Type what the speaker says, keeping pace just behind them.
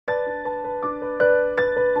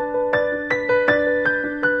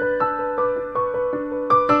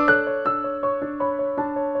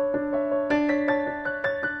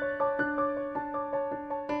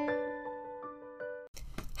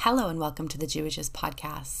welcome to the Jewish's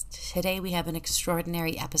podcast. Today we have an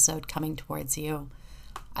extraordinary episode coming towards you.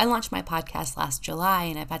 I launched my podcast last July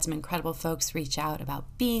and I've had some incredible folks reach out about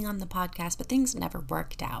being on the podcast, but things never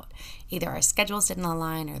worked out. Either our schedules didn't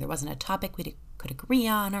align or there wasn't a topic we could agree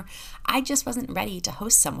on, or I just wasn't ready to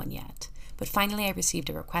host someone yet. But finally I received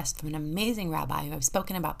a request from an amazing rabbi who I've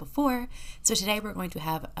spoken about before, so today we're going to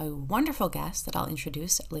have a wonderful guest that I'll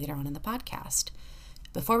introduce later on in the podcast.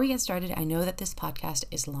 Before we get started, I know that this podcast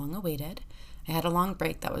is long awaited. I had a long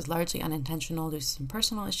break that was largely unintentional due to some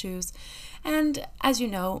personal issues. And as you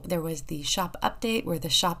know, there was the shop update where the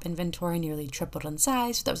shop inventory nearly tripled in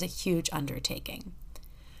size. So that was a huge undertaking.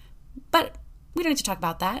 But we don't need to talk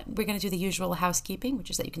about that. We're going to do the usual housekeeping, which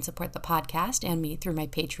is that you can support the podcast and me through my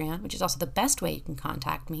Patreon, which is also the best way you can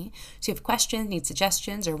contact me. So if you have questions, need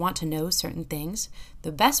suggestions, or want to know certain things,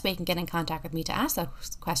 the best way you can get in contact with me to ask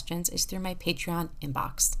those questions is through my Patreon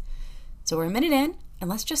inbox. So we're a minute in, and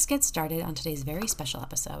let's just get started on today's very special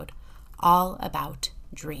episode, all about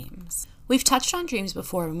dreams. We've touched on dreams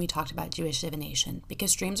before when we talked about Jewish divination,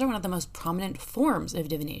 because dreams are one of the most prominent forms of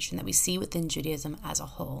divination that we see within Judaism as a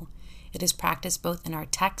whole. It is practiced both in our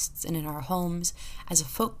texts and in our homes, as a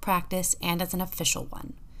folk practice and as an official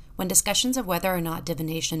one. When discussions of whether or not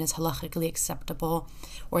divination is halachically acceptable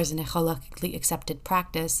or is an halachically accepted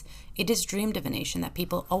practice, it is dream divination that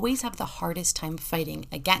people always have the hardest time fighting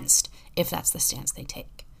against, if that's the stance they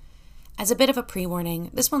take. As a bit of a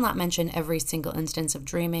pre-warning, this will not mention every single instance of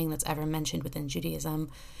dreaming that's ever mentioned within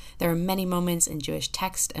Judaism. There are many moments in Jewish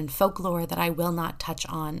text and folklore that I will not touch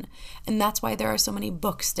on, and that's why there are so many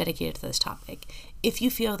books dedicated to this topic. If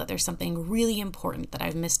you feel that there's something really important that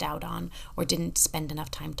I've missed out on or didn't spend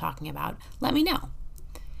enough time talking about, let me know.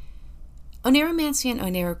 Oneiromancy and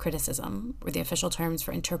oneirocriticism, or the official terms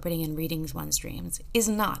for interpreting and reading one's dreams, is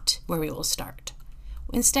not where we will start.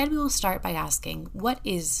 Instead, we will start by asking, what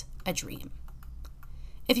is a dream?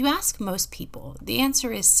 If you ask most people, the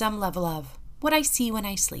answer is some level of what I see when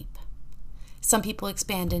I sleep. Some people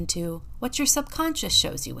expand into what your subconscious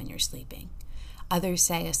shows you when you're sleeping. Others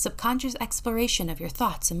say a subconscious exploration of your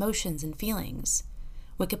thoughts, emotions, and feelings.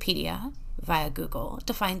 Wikipedia, via Google,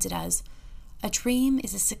 defines it as a dream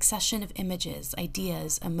is a succession of images,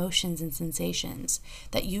 ideas, emotions, and sensations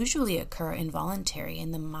that usually occur involuntarily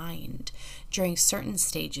in the mind during certain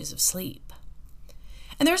stages of sleep.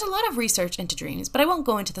 And there's a lot of research into dreams, but I won't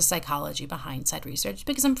go into the psychology behind said research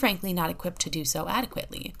because I'm frankly not equipped to do so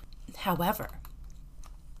adequately. However,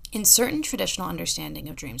 in certain traditional understanding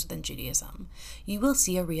of dreams within Judaism, you will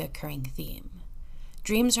see a reoccurring theme.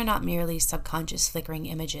 Dreams are not merely subconscious flickering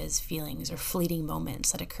images, feelings, or fleeting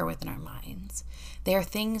moments that occur within our minds. They are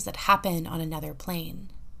things that happen on another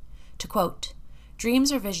plane. To quote,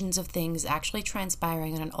 dreams are visions of things actually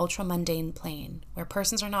transpiring on an ultra-mundane plane, where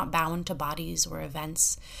persons are not bound to bodies or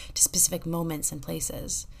events, to specific moments and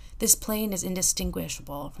places. This plane is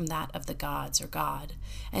indistinguishable from that of the gods or God,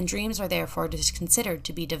 and dreams are therefore considered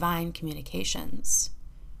to be divine communications.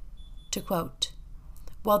 To quote,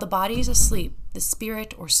 while the body is asleep, the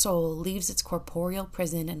spirit or soul leaves its corporeal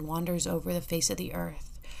prison and wanders over the face of the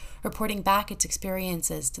earth, reporting back its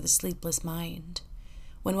experiences to the sleepless mind.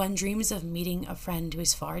 When one dreams of meeting a friend who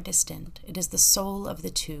is far distant, it is the soul of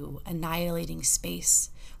the two annihilating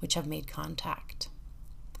space which have made contact.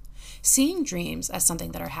 Seeing dreams as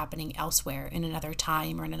something that are happening elsewhere in another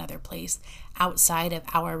time or in another place outside of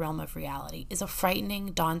our realm of reality is a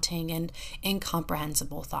frightening, daunting, and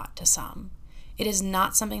incomprehensible thought to some. It is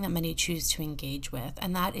not something that many choose to engage with,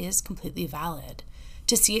 and that is completely valid.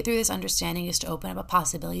 To see it through this understanding is to open up a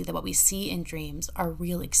possibility that what we see in dreams are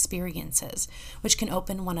real experiences, which can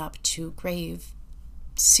open one up to grave,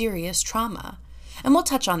 serious trauma. And we'll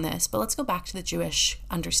touch on this, but let's go back to the Jewish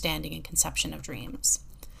understanding and conception of dreams.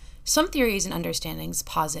 Some theories and understandings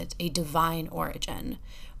posit a divine origin,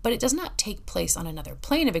 but it does not take place on another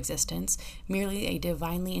plane of existence, merely a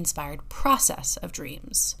divinely inspired process of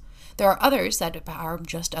dreams. There are others that are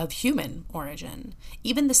just of human origin.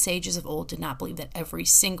 Even the sages of old did not believe that every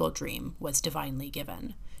single dream was divinely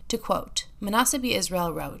given. To quote, Manasseh B.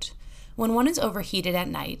 Israel wrote, when one is overheated at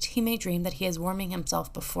night, he may dream that he is warming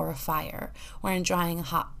himself before a fire or enjoying a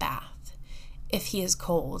hot bath. If he is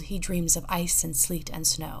cold, he dreams of ice and sleet and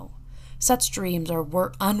snow. Such dreams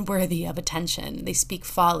are unworthy of attention. They speak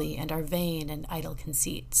folly and are vain and idle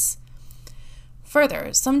conceits.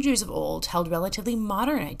 Further, some Jews of old held relatively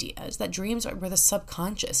modern ideas that dreams were the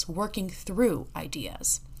subconscious working through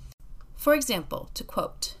ideas. For example, to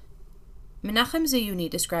quote, Menachem Zayuni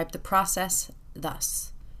described the process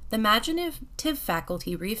thus. The imaginative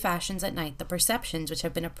faculty refashions at night the perceptions which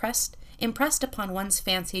have been impressed upon one's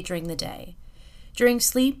fancy during the day. During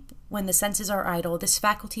sleep, When the senses are idle, this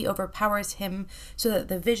faculty overpowers him so that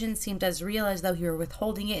the vision seemed as real as though he were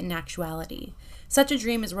withholding it in actuality. Such a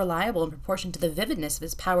dream is reliable in proportion to the vividness of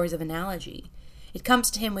his powers of analogy. It comes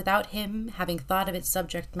to him without him having thought of its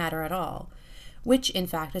subject matter at all, which, in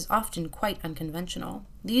fact, is often quite unconventional.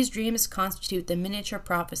 These dreams constitute the miniature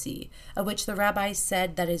prophecy, of which the rabbis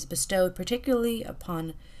said that is bestowed particularly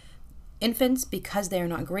upon infants because they are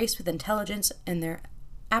not graced with intelligence and their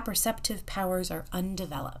apperceptive powers are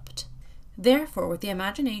undeveloped. Therefore, what the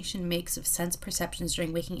imagination makes of sense perceptions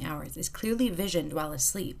during waking hours is clearly visioned while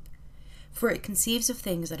asleep, for it conceives of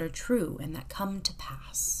things that are true and that come to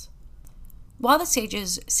pass. While the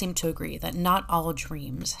sages seem to agree that not all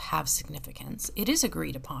dreams have significance, it is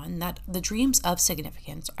agreed upon that the dreams of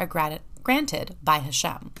significance are granted by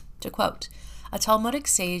Hashem. To quote, a Talmudic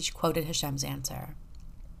sage quoted Hashem's answer,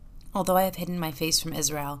 "Although I have hidden my face from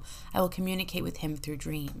Israel, I will communicate with him through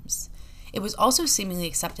dreams." It was also seemingly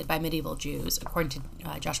accepted by medieval Jews, according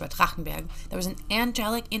to Joshua Trachtenberg, there was an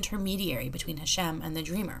angelic intermediary between Hashem and the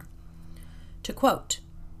dreamer. To quote,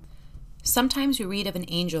 sometimes we read of an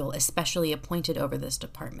angel especially appointed over this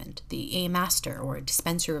department, a master or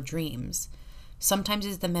dispenser of dreams. Sometimes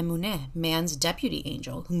it is the Memuneh, man's deputy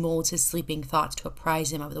angel, who molds his sleeping thoughts to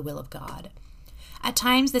apprise him of the will of God. At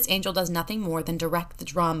times, this angel does nothing more than direct the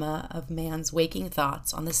drama of man's waking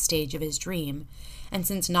thoughts on the stage of his dream. And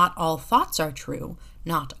since not all thoughts are true,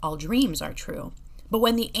 not all dreams are true. But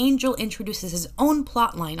when the angel introduces his own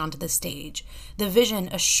plotline onto the stage, the vision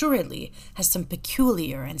assuredly has some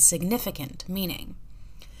peculiar and significant meaning.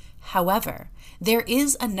 However, there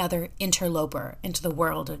is another interloper into the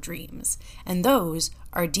world of dreams, and those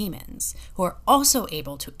are demons, who are also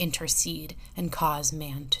able to intercede and cause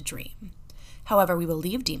man to dream. However, we will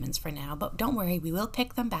leave demons for now, but don't worry, we will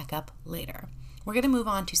pick them back up later. We're going to move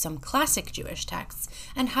on to some classic Jewish texts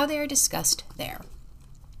and how they are discussed there.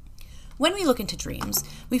 When we look into dreams,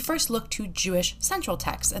 we first look to Jewish central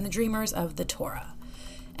texts and the dreamers of the Torah.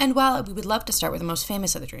 And while we would love to start with the most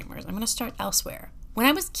famous of the dreamers, I'm going to start elsewhere. When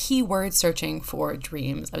I was keyword searching for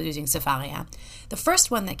dreams, I was using Sefaria. The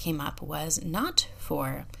first one that came up was not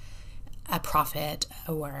for a prophet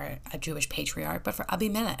or a Jewish patriarch, but for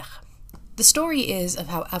Abimelech. The story is of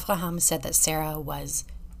how Abraham said that Sarah was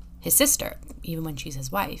his sister, even when she's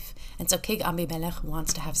his wife. And so King Abimelech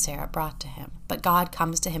wants to have Sarah brought to him. But God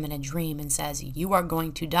comes to him in a dream and says, you are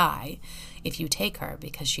going to die if you take her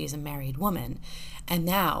because she is a married woman. And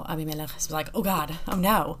now Abimelech is like, oh God, oh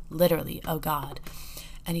no, literally, oh God.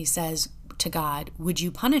 And he says to God, would you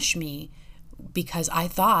punish me because I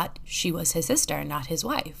thought she was his sister, not his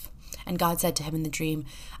wife? And God said to him in the dream,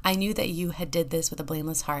 I knew that you had did this with a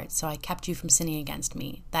blameless heart, so I kept you from sinning against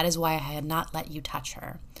me. That is why I had not let you touch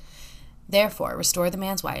her. Therefore, restore the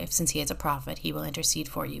man's wife, since he is a prophet, he will intercede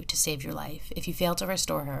for you to save your life. If you fail to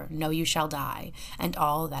restore her, know you shall die, and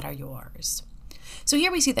all that are yours. So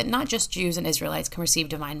here we see that not just Jews and Israelites can receive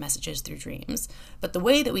divine messages through dreams, but the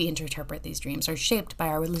way that we interpret these dreams are shaped by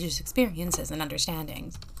our religious experiences and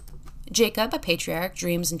understandings. Jacob, a patriarch,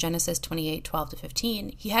 dreams in Genesis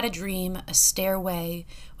 28:12-15. He had a dream, a stairway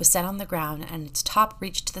was set on the ground, and its top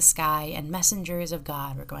reached to the sky, and messengers of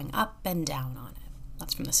God were going up and down on it.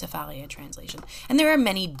 That's from the Sefaria translation. And there are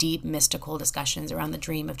many deep mystical discussions around the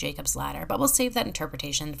dream of Jacob's ladder, but we'll save that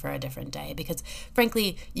interpretation for a different day because,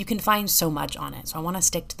 frankly, you can find so much on it, so I want to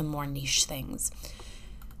stick to the more niche things.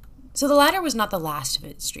 So the ladder was not the last of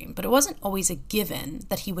his dream, but it wasn't always a given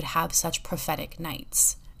that he would have such prophetic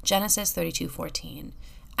nights. Genesis 32:14.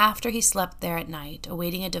 After he slept there at night,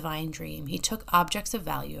 awaiting a divine dream, he took objects of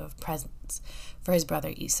value of presents for his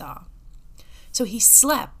brother Esau. So he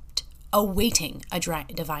slept awaiting a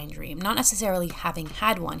divine dream, not necessarily having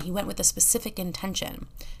had one. He went with a specific intention.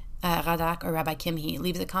 Radak, or Rabbi Kimhi,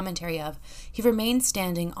 leaves a commentary of, he remained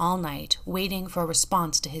standing all night, waiting for a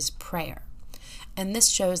response to his prayer. And this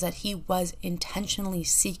shows that he was intentionally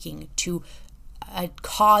seeking to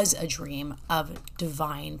cause a dream of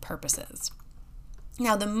divine purposes.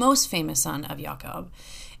 Now, the most famous son of Yaakov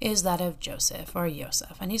is that of Joseph, or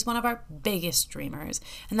Yosef, and he's one of our biggest dreamers,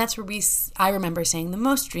 and that's where I remember seeing the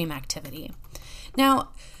most dream activity. Now,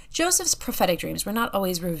 Joseph's prophetic dreams were not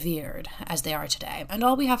always revered as they are today, and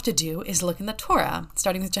all we have to do is look in the Torah,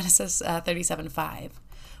 starting with Genesis 37:5.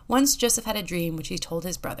 Once Joseph had a dream which he told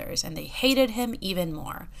his brothers, and they hated him even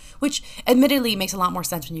more, which admittedly makes a lot more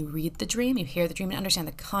sense when you read the dream, you hear the dream, and understand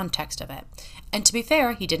the context of it. And to be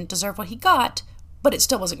fair, he didn't deserve what he got, but it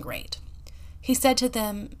still wasn't great. He said to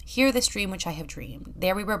them, hear this dream which I have dreamed.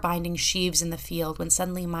 There we were binding sheaves in the field, when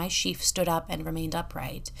suddenly my sheaf stood up and remained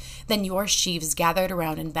upright. Then your sheaves gathered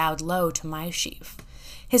around and bowed low to my sheaf.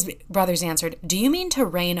 His brothers answered, "Do you mean to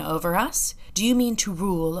reign over us? Do you mean to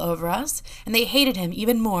rule over us?" And they hated him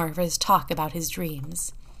even more for his talk about his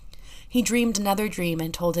dreams. He dreamed another dream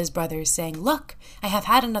and told his brothers, saying, "Look, I have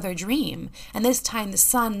had another dream, and this time the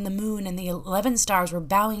sun, the moon, and the 11 stars were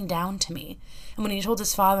bowing down to me." And when he told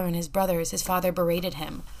his father and his brothers, his father berated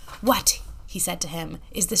him. "What," he said to him,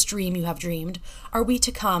 "is this dream you have dreamed? Are we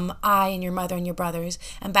to come, I and your mother and your brothers,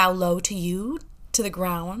 and bow low to you, to the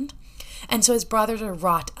ground?" And so his brothers were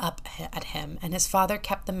wrought up at him, and his father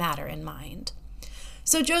kept the matter in mind.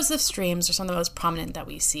 So Joseph's dreams are some of the most prominent that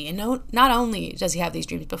we see. And not only does he have these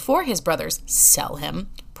dreams before his brothers sell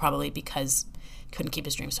him, probably because he couldn't keep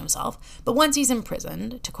his dreams to himself, but once he's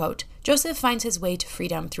imprisoned, to quote, Joseph finds his way to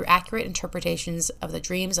freedom through accurate interpretations of the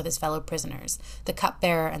dreams of his fellow prisoners, the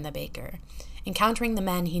cupbearer and the baker. Encountering the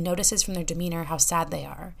men, he notices from their demeanor how sad they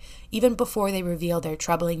are, even before they reveal their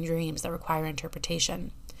troubling dreams that require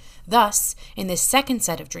interpretation. Thus, in this second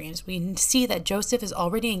set of dreams, we see that Joseph is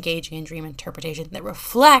already engaging in dream interpretation that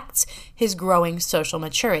reflects his growing social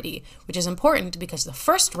maturity, which is important because the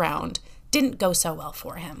first round didn't go so well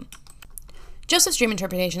for him. Joseph's dream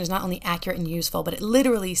interpretation is not only accurate and useful, but it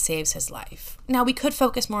literally saves his life. Now, we could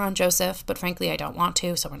focus more on Joseph, but frankly, I don't want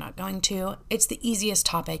to, so we're not going to. It's the easiest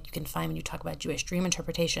topic you can find when you talk about Jewish dream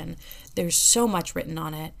interpretation. There's so much written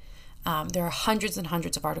on it. There are hundreds and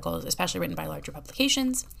hundreds of articles, especially written by larger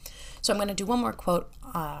publications. So I'm going to do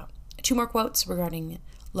two more quotes regarding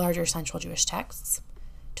larger central Jewish texts.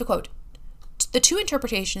 To quote, the two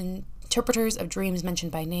interpreters of dreams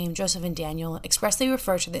mentioned by name, Joseph and Daniel, expressly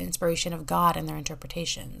refer to the inspiration of God in their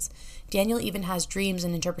interpretations. Daniel even has dreams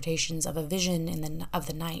and interpretations of a vision of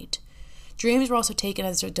the night. Dreams were also taken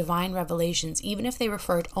as divine revelations, even if they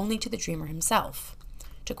referred only to the dreamer himself.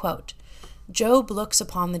 To quote, Job looks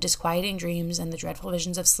upon the disquieting dreams and the dreadful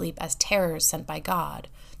visions of sleep as terrors sent by God.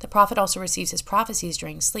 The prophet also receives his prophecies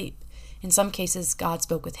during sleep. In some cases, God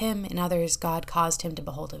spoke with him. In others, God caused him to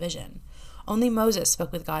behold a vision. Only Moses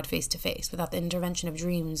spoke with God face to face, without the intervention of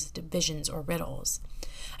dreams, visions, or riddles.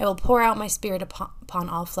 I will pour out my spirit upon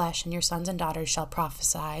all flesh, and your sons and daughters shall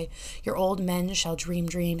prophesy. Your old men shall dream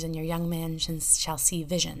dreams, and your young men shall see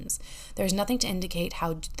visions. There is nothing to indicate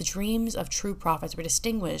how the dreams of true prophets were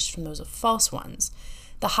distinguished from those of false ones.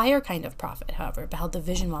 The higher kind of prophet, however, beheld the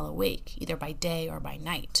vision while awake, either by day or by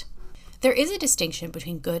night. There is a distinction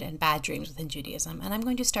between good and bad dreams within Judaism, and I'm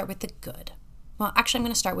going to start with the good. Well, actually, I'm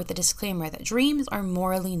going to start with the disclaimer that dreams are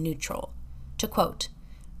morally neutral. To quote,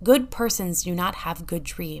 good persons do not have good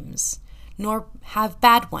dreams, nor have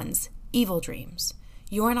bad ones, evil dreams.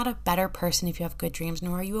 You are not a better person if you have good dreams,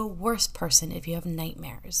 nor are you a worse person if you have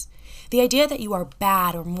nightmares. The idea that you are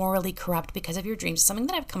bad or morally corrupt because of your dreams is something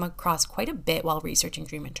that I've come across quite a bit while researching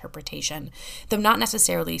dream interpretation, though not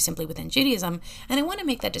necessarily simply within Judaism, and I want to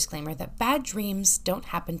make that disclaimer that bad dreams don't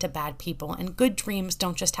happen to bad people, and good dreams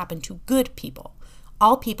don't just happen to good people.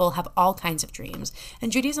 All people have all kinds of dreams,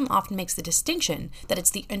 and Judaism often makes the distinction that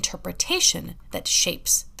it's the interpretation that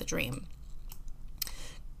shapes the dream.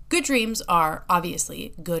 Good dreams are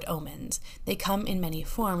obviously good omens. They come in many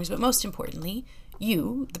forms, but most importantly,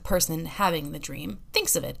 you, the person having the dream,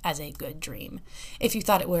 thinks of it as a good dream. If you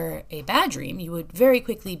thought it were a bad dream, you would very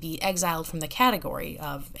quickly be exiled from the category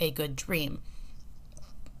of a good dream.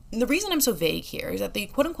 The reason I'm so vague here is that the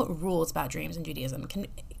quote-unquote rules about dreams in Judaism can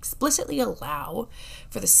explicitly allow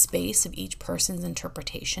for the space of each person's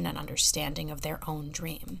interpretation and understanding of their own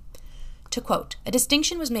dream. To quote, a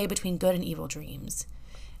distinction was made between good and evil dreams.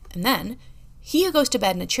 And then, he who goes to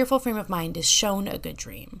bed in a cheerful frame of mind is shown a good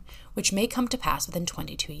dream, which may come to pass within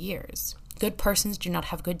 22 years. Good persons do not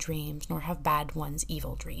have good dreams, nor have bad ones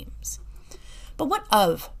evil dreams. But what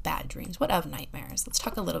of bad dreams? What of nightmares? Let's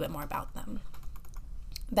talk a little bit more about them.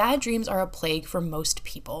 Bad dreams are a plague for most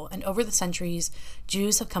people, and over the centuries,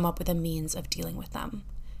 Jews have come up with a means of dealing with them.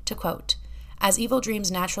 To quote, as evil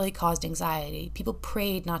dreams naturally caused anxiety, people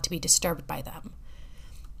prayed not to be disturbed by them.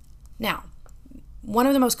 Now, one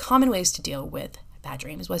of the most common ways to deal with bad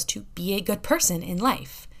dreams was to be a good person in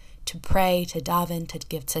life, to pray, to daven, to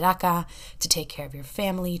give tzedakah, to take care of your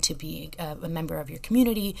family, to be a member of your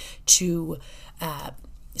community, to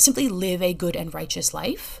simply live a good and righteous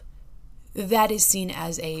life. That is seen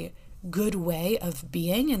as a good way of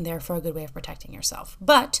being and therefore a good way of protecting yourself.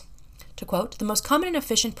 But, to quote, the most common and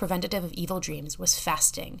efficient preventative of evil dreams was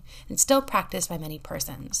fasting, and still practiced by many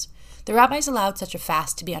persons. The rabbis allowed such a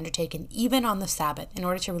fast to be undertaken even on the Sabbath in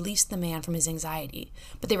order to release the man from his anxiety,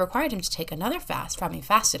 but they required him to take another fast for having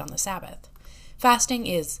fasted on the Sabbath. Fasting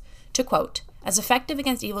is, to quote, as effective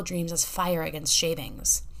against evil dreams as fire against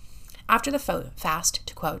shavings. After the fast,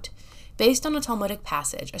 to quote, based on a Talmudic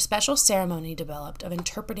passage, a special ceremony developed of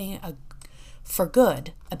interpreting a for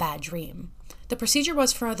good, a bad dream. The procedure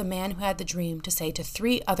was for the man who had the dream to say to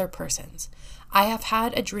 3 other persons, "I have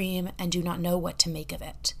had a dream and do not know what to make of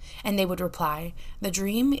it." And they would reply, "The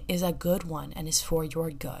dream is a good one and is for your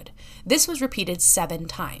good." This was repeated 7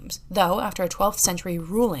 times, though after a 12th century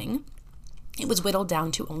ruling, it was whittled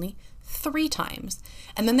down to only 3 times.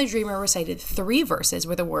 And then the dreamer recited 3 verses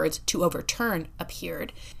where the words "to overturn"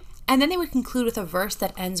 appeared. And then they would conclude with a verse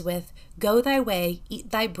that ends with, "Go thy way,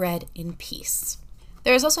 eat thy bread in peace."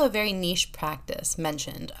 There is also a very niche practice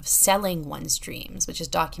mentioned of selling one's dreams, which is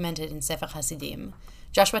documented in Sefer Hasidim.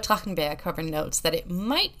 Joshua Trachtenberg, however, notes that it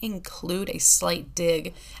might include a slight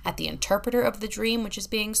dig at the interpreter of the dream which is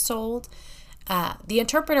being sold. The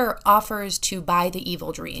interpreter offers to buy the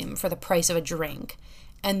evil dream for the price of a drink,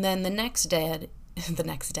 and then the next day,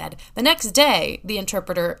 the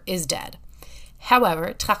interpreter is dead.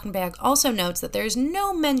 However, Trachtenberg also notes that there is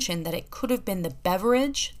no mention that it could have been the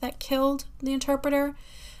beverage that killed the interpreter.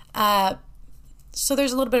 So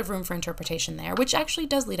there's a little bit of room for interpretation there, which actually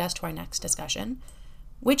does lead us to our next discussion,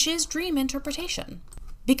 which is dream interpretation.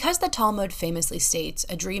 Because the Talmud famously states,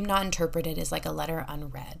 "A dream not interpreted is like a letter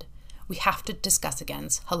unread," we have to discuss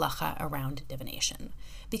against halacha around divination.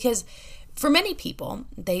 Because for many people,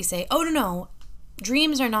 they say, "Oh, no,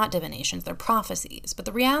 dreams are not divinations, they're prophecies." But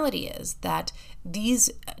the reality is that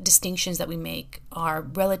these distinctions that we make are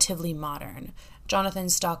relatively modern. Jonathan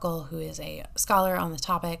Stockel, who is a scholar on the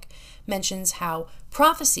topic, mentions how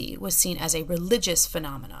prophecy was seen as a religious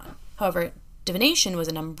phenomenon. However, divination was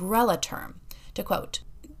an umbrella term. To quote,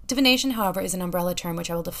 "Divination, however, is an umbrella term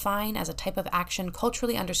which I will define as a type of action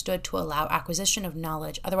culturally understood to allow acquisition of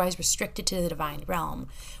knowledge otherwise restricted to the divine realm,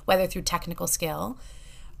 whether through technical skill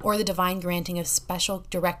or the divine granting of special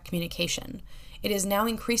direct communication. It is now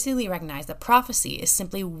increasingly recognized that prophecy is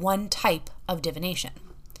simply one type of divination."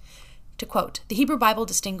 To quote, "The Hebrew Bible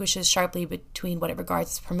distinguishes sharply between what it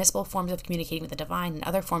regards as permissible forms of communicating with the divine and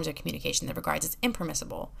other forms of communication that it regards as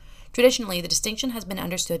impermissible. Traditionally, the distinction has been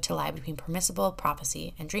understood to lie between permissible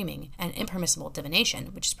prophecy and dreaming and impermissible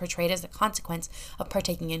divination, which is portrayed as the consequence of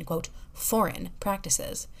partaking in, quote, foreign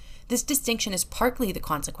practices. This distinction is partly the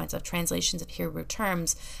consequence of translations of Hebrew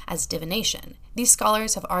terms as divination. These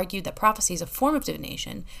scholars have argued that prophecy is a form of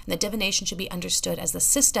divination, and that divination should be understood as the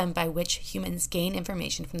system by which humans gain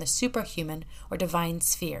information from the superhuman or divine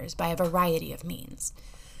spheres by a variety of means."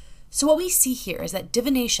 So what we see here is that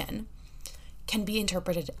divination can be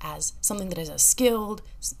interpreted as something that is a skilled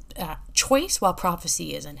choice, while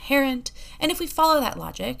prophecy is inherent. And if we follow that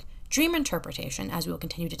logic, dream interpretation, as we will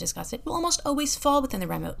continue to discuss it, will almost always fall within the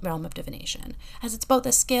realm of divination, as it's both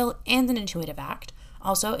a skill and an intuitive act.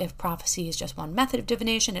 Also, if prophecy is just one method of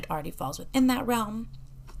divination, it already falls within that realm,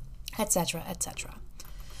 etc., etc.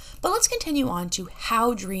 But let's continue on to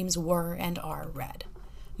how dreams were and are read.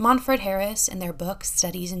 Montfort Harris, in their book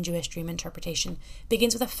Studies in Jewish Dream Interpretation,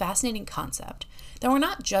 begins with a fascinating concept that we're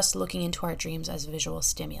not just looking into our dreams as visual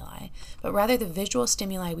stimuli, but rather the visual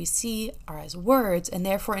stimuli we see are as words, and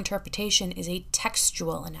therefore interpretation is a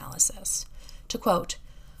textual analysis. To quote,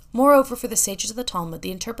 "Moreover, for the sages of the Talmud,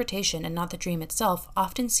 the interpretation and not the dream itself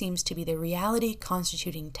often seems to be the reality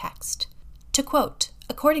constituting text." To quote,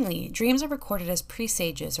 "Accordingly, dreams are recorded as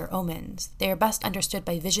presages or omens. They are best understood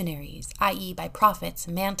by visionaries, i.e. by prophets,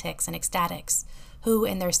 mantics, and ecstatics, who,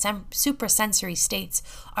 in their suprasensory states,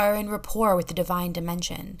 are in rapport with the divine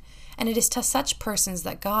dimension. And it is to such persons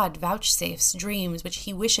that God vouchsafes dreams which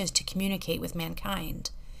he wishes to communicate with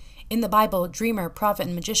mankind. In the Bible, dreamer, prophet,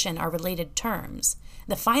 and magician are related terms.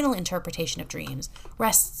 The final interpretation of dreams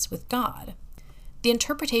rests with God." The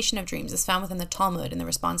interpretation of dreams is found within the Talmud in the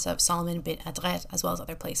response of Solomon ben Adret, as well as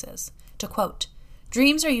other places. To quote,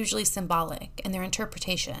 "Dreams are usually symbolic, and their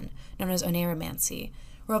interpretation, known as oneiromancy,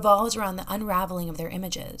 revolves around the unraveling of their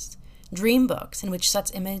images. Dream books, in which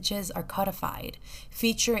such images are codified,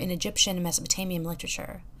 feature in Egyptian and Mesopotamian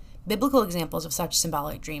literature. Biblical examples of such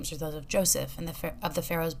symbolic dreams are those of Joseph and of the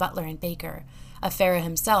Pharaoh's butler and baker, of Pharaoh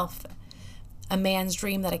himself, a man's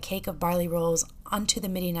dream that a cake of barley rolls onto the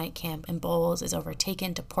Midianite camp and bowls is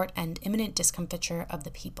overtaken to portend imminent discomfiture of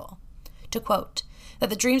the people. To quote, that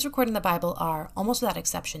the dreams recorded in the Bible are, almost without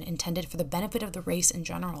exception, intended for the benefit of the race in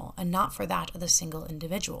general, and not for that of the single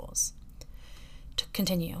individuals. To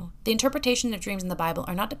continue, the interpretation of dreams in the Bible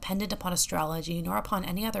are not dependent upon astrology nor upon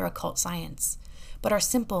any other occult science, but are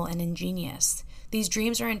simple and ingenious. These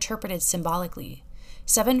dreams are interpreted symbolically.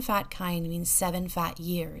 7 fat kine means 7 fat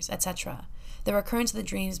years, etc. The recurrence of the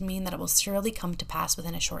dreams mean that it will surely come to pass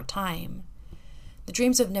within a short time. The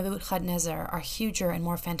dreams of Nebuchadnezzar are huger and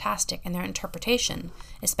more fantastic, and their interpretation,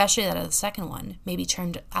 especially that of the second one, may be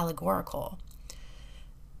termed allegorical.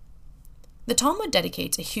 The Talmud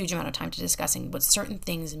dedicates a huge amount of time to discussing what certain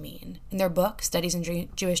things mean. In their book, Studies in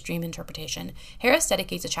Jewish Dream Interpretation, Harris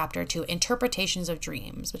dedicates a chapter to Interpretations of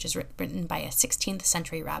Dreams, which is written by a 16th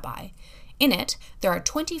century rabbi. In it, there are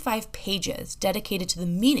 25 pages dedicated to the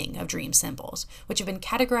meaning of dream symbols, which have been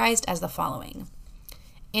categorized as the following: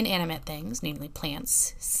 inanimate things, namely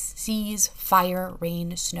plants, seas, fire,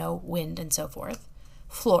 rain, snow, wind, and so forth;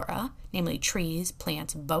 flora, namely trees,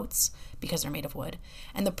 plants, boats, because they're made of wood,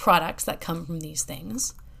 and the products that come from these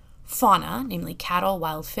things; fauna, namely cattle,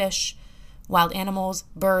 wild fish, wild animals,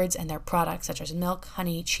 birds, and their products such as milk,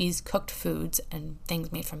 honey, cheese, cooked foods, and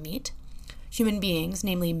things made from meat; human beings,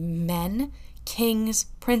 namely men, kings,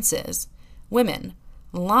 princes, women,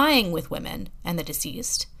 lying with women, and the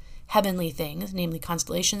deceased; heavenly things, namely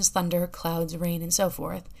constellations, thunder, clouds, rain, and so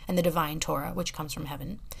forth, and the divine Torah, which comes from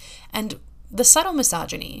heaven; and the subtle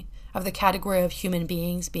misogyny of the category of human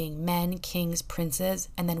beings being men, kings, princes,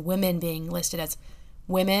 and then women being listed as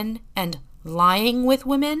women and lying with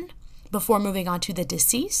women before moving on to the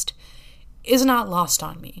deceased is not lost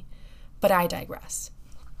on me, but I digress.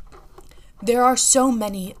 There are so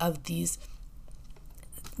many of these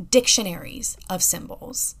dictionaries of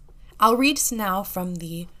symbols. I'll read now from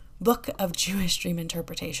the Book of Jewish Dream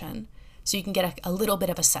Interpretation so you can get a little bit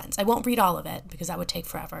of a sense. I won't read all of it because that would take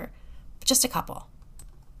forever, but just a couple.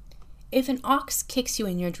 If an ox kicks you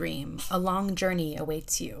in your dream, a long journey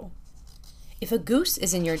awaits you. If a goose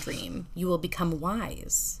is in your dream, you will become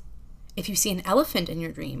wise. If you see an elephant in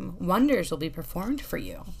your dream, wonders will be performed for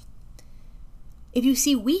you. If you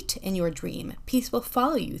see wheat in your dream, peace will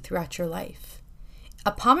follow you throughout your life.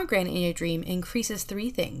 A pomegranate in your dream increases 3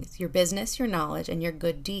 things: your business, your knowledge, and your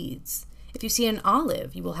good deeds. If you see an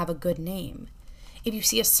olive, you will have a good name. If you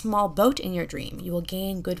see a small boat in your dream, you will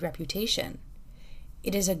gain good reputation.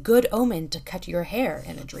 It is a good omen to cut your hair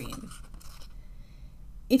in a dream.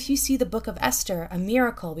 If you see the Book of Esther, a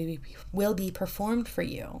miracle will be performed for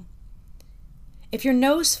you. If your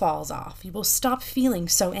nose falls off, you will stop feeling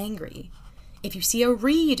so angry. If you see a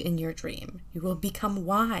reed in your dream, you will become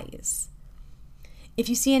wise. If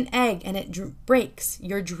you see an egg and it breaks,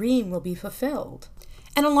 your dream will be fulfilled.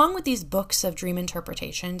 And along with these books of dream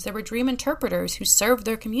interpretations, there were dream interpreters who served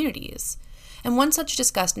their communities. And one such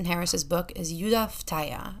discussed in Harris's book is Yehuda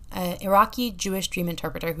Ftaya, an Iraqi Jewish dream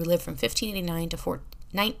interpreter who lived from 1589 to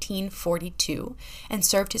 1942 and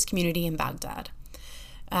served his community in Baghdad.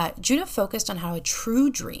 Judah focused on how a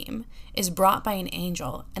true dream is brought by an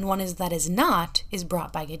angel and one that is not is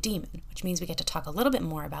brought by a demon, which means we get to talk a little bit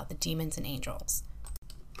more about the demons and angels.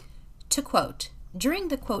 To quote, during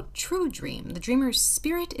the, quote, true dream, the dreamer's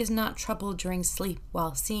spirit is not troubled during sleep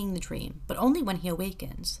while seeing the dream, but only when he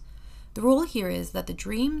awakens. The rule here is that the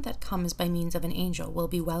dream that comes by means of an angel will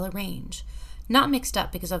be well arranged, not mixed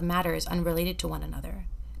up because of matters unrelated to one another.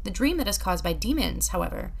 The dream that is caused by demons,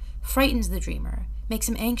 however, frightens the dreamer, makes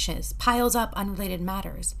him anxious, piles up unrelated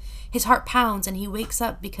matters. His heart pounds and he wakes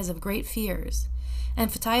up because of great fears.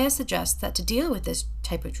 And Ftaya suggests that to deal with this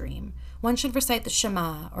type of dream, one should recite the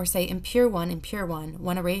Shema or say, impure one,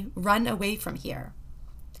 run away from here.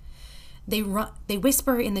 They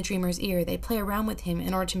whisper in the dreamer's ear. They play around with him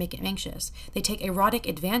in order to make him anxious. They take erotic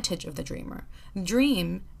advantage of the dreamer.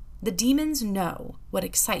 The demons know what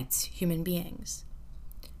excites human beings.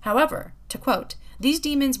 However, to quote, these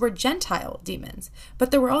demons were Gentile demons,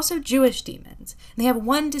 but there were also Jewish demons. And they have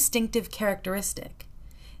one distinctive characteristic.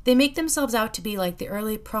 They make themselves out to be like the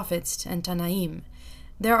early prophets and Tanaim.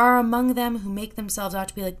 There are among them who make themselves out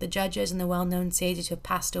to be like the judges and the well-known sages who have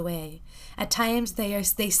passed away. At times they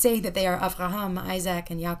say that they are Abraham,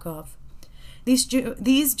 Isaac, and Yaakov.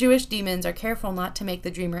 These Jewish demons are careful not to make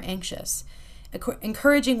the dreamer anxious,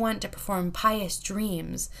 encouraging one to perform pious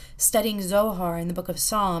dreams, studying Zohar in the Book of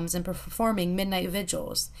Psalms, and performing midnight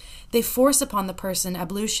vigils. They force upon the person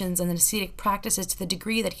ablutions and ascetic practices to the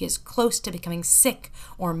degree that he is close to becoming sick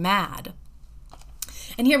or mad.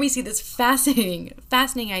 And here we see this fascinating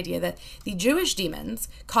idea that the Jewish demons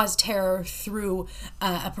cause terror through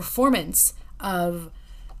a performance of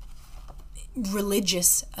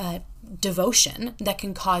religious devotion that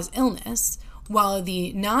can cause illness, while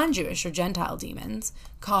the non-Jewish or Gentile demons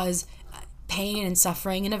cause pain and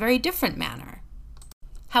suffering in a very different manner.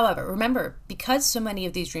 However, remember, because so many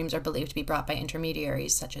of these dreams are believed to be brought by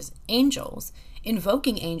intermediaries such as angels,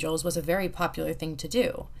 invoking angels was a very popular thing to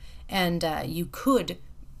do. And you could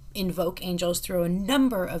invoke angels through a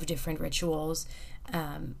number of different rituals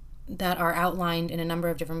that are outlined in a number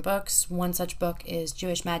of different books. One such book is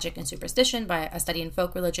Jewish Magic and Superstition, by A Study in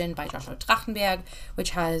Folk Religion by Joshua Trachtenberg,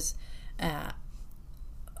 which has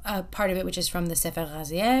a part of it which is from the Sefer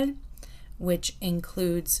Raziel, which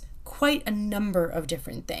includes quite a number of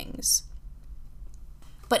different things.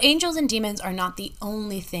 But angels and demons are not the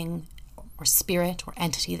only thing or spirit or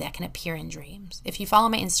entity that can appear in dreams. If you follow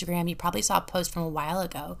my Instagram, you probably saw a post from a while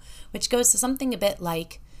ago, which goes to something a bit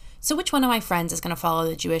like, so which one of my friends is going to follow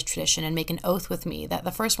the Jewish tradition and make an oath with me that the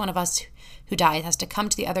first one of us who dies has to come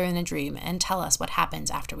to the other in a dream and tell us what happens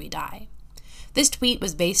after we die? This tweet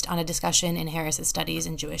was based on a discussion in Harris's studies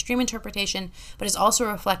in Jewish dream interpretation, but is also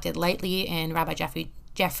reflected lightly in Rabbi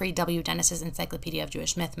Jeffrey W. Dennis's Encyclopedia of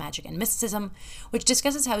Jewish Myth, Magic, and Mysticism, which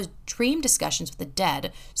discusses how dream discussions with the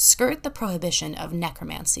dead skirt the prohibition of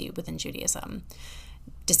necromancy within Judaism.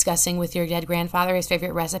 Discussing with your dead grandfather his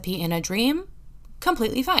favorite recipe in a dream?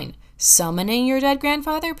 Completely fine. Summoning your dead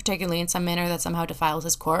grandfather, particularly in some manner that somehow defiles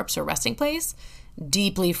his corpse or resting place?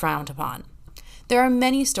 Deeply frowned upon. There are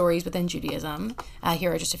many stories within Judaism.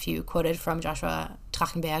 Here are just a few quoted from Joshua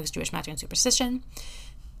Trachtenberg's Jewish Magic and Superstition.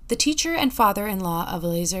 The teacher and father-in-law of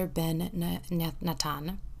Eliezer ben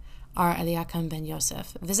Natan, Eliakim ben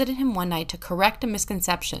Yosef, visited him one night to correct a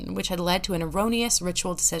misconception which had led to an erroneous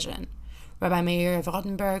ritual decision. Rabbi Meir of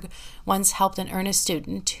Rothenburg once helped an earnest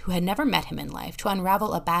student who had never met him in life to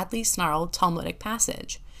unravel a badly snarled Talmudic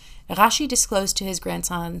passage. Rashi disclosed to his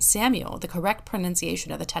grandson Samuel the correct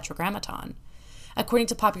pronunciation of the Tetragrammaton. According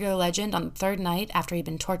to popular legend, on the third night after he'd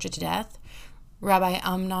been tortured to death, Rabbi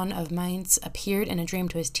Amnon of Mainz appeared in a dream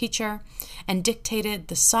to his teacher and dictated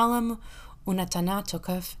the solemn Unatana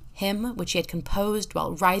Tokef hymn which he had composed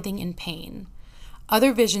while writhing in pain.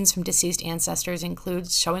 Other visions from deceased ancestors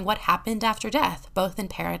include showing what happened after death, both in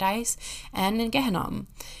paradise and in Gehenom,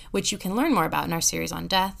 which you can learn more about in our series on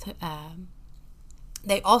death.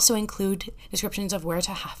 They also include descriptions of where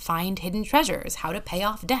to find hidden treasures, how to pay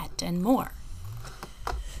off debt, and more.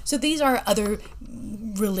 So these are other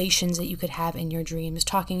relations that you could have in your dreams,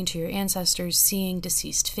 talking to your ancestors, seeing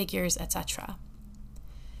deceased figures, etc.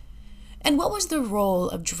 And what was the role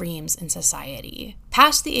of dreams in society?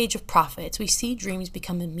 Past the age of prophets, we see dreams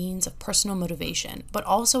become a means of personal motivation, but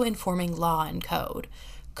also informing law and code,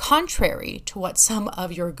 contrary to what some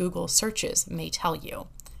of your Google searches may tell you.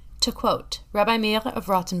 To quote, Rabbi Meir of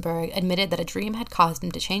Rothenburg admitted that a dream had caused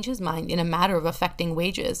him to change his mind in a matter of affecting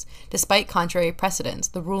wages, despite contrary precedents,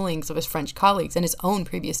 the rulings of his French colleagues, and his own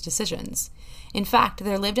previous decisions. In fact,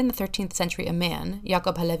 there lived in the 13th century a man,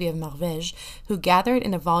 Jacob Halevi of Marvege, who gathered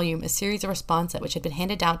in a volume a series of responsa which had been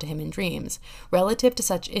handed down to him in dreams, relative to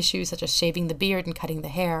such issues such as shaving the beard and cutting the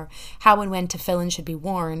hair, how and when tefillin should be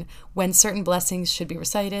worn, when certain blessings should be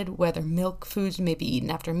recited, whether milk foods may be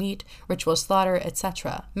eaten after meat, ritual slaughter,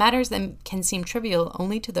 etc. Matters that can seem trivial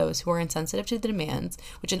only to those who are insensitive to the demands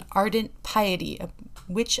which an ardent piety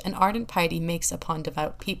makes upon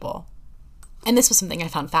devout people. And this was something I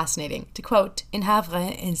found fascinating. To quote, in Havre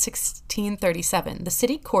in 1637, the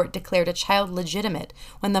city court declared a child legitimate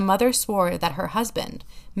when the mother swore that her husband,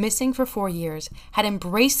 missing for 4 years, had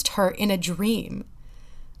embraced her in a dream.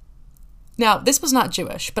 Now, this was not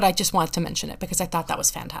Jewish, but I just wanted to mention it because I thought that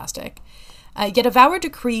was fantastic. Yet a vow or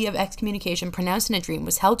decree of excommunication pronounced in a dream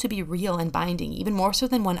was held to be real and binding, even more so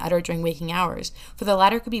than one uttered during waking hours, for the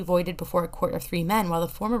latter could be voided before a court of 3 men, while the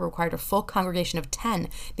former required a full congregation of 10,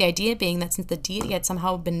 the idea being that since the deity had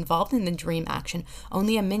somehow been involved in the dream action,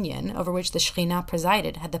 only a minyan, over which the Shekhinah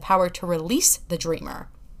presided, had the power to release the dreamer.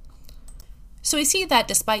 So we see that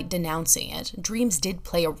despite denouncing it, dreams did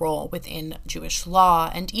play a role within Jewish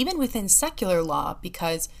law and even within secular law,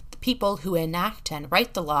 because the people who enact and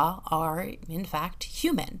write the law are, in fact,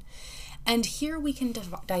 human. And here we can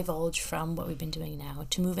divulge from what we've been doing now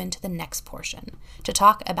to move into the next portion, to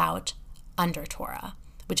talk about Under Torah,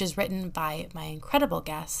 which is written by my incredible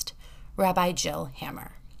guest, Rabbi Jill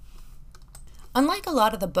Hammer. Unlike a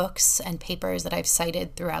lot of the books and papers that I've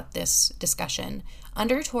cited throughout this discussion,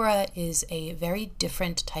 Under Torah is a very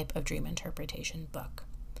different type of dream interpretation book.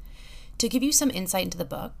 To give you some insight into the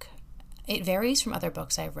book, it varies from other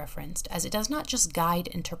books I've referenced, as it does not just guide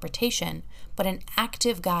interpretation, but an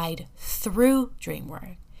active guide through dream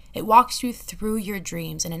work. It walks you through your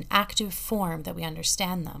dreams in an active form that we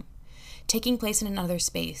understand them, taking place in another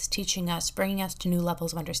space, teaching us, bringing us to new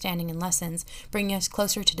levels of understanding and lessons, bringing us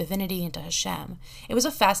closer to divinity and to Hashem. It was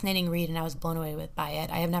a fascinating read, and I was blown away by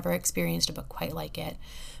it. I have never experienced a book quite like it.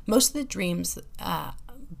 Most of the dreams,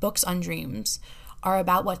 books on dreams, are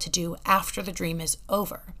about what to do after the dream is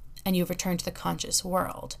over and you've returned to the conscious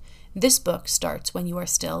world. This book starts when you are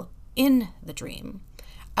still in the dream.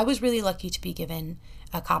 I was really lucky to be given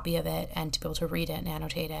a copy of it and to be able to read it and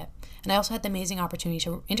annotate it. And I also had the amazing opportunity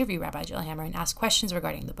to interview Rabbi Jill Hammer and ask questions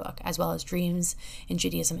regarding the book, as well as dreams in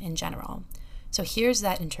Judaism in general. So here's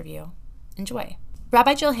that interview. Enjoy.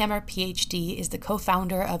 Rabbi Jill Hammer, PhD, is the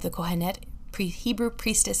co-founder of the Kohenet Hebrew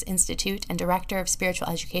Priestess Institute and Director of Spiritual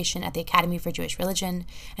Education at the Academy for Jewish Religion,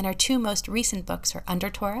 and her two most recent books are Under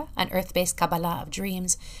Torah, an earth-based Kabbalah of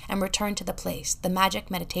dreams, and Return to the Place, the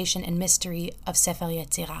magic, meditation, and mystery of Sefer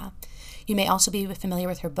Yetzirah. You may also be familiar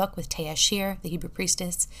with her book with Teah Shir, the Hebrew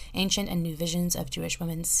Priestess, Ancient and New Visions of Jewish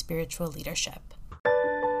Women's Spiritual Leadership.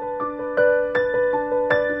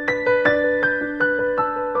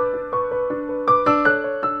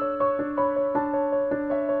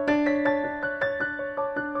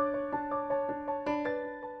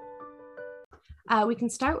 We can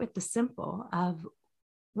start with the simple of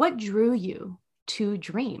what drew you to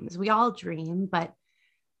dreams. We all dream, but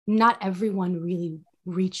not everyone really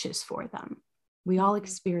reaches for them. We all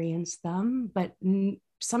experience them, but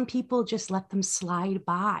some people just let them slide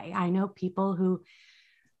by. I know people who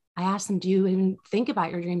I ask them, do you even think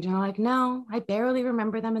about your dreams? And they're like, no, I barely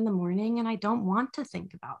remember them in the morning and I don't want to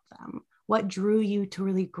think about them. What drew you to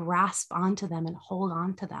really grasp onto them and hold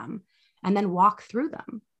on to them and then walk through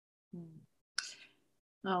them?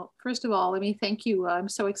 Well, first of all, let me thank you. I'm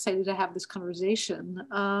so excited to have this conversation.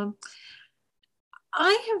 I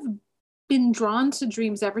have been drawn to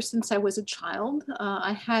dreams ever since I was a child.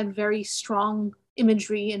 I had very strong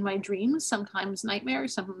imagery in my dreams, sometimes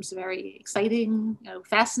nightmares, sometimes very exciting,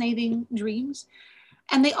 fascinating dreams.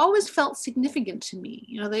 And they always felt significant to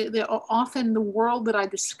me. They often the world that I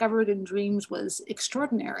discovered in dreams was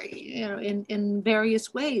extraordinary, in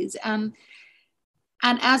various ways.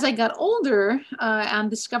 And as I got older and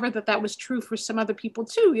discovered that that was true for some other people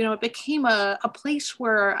too, it became a place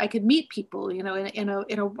where I could meet people, in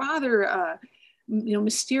a rather,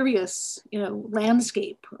 mysterious,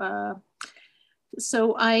 landscape.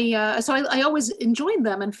 So I always enjoyed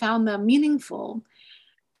them and found them meaningful.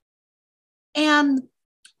 And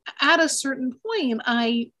at a certain point,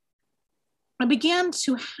 I began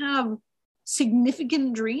to have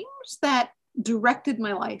significant dreams that directed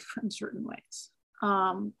my life in certain ways.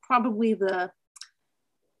 Probably the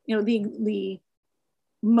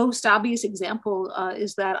most obvious example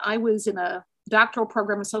is that I was in a doctoral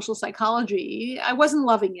program in social psychology. I wasn't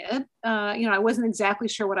loving it. I wasn't exactly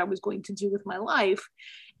sure what I was going to do with my life.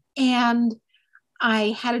 And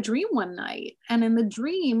I had a dream one night. And in the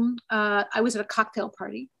dream, I was at a cocktail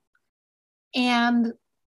party. And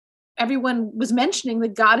everyone was mentioning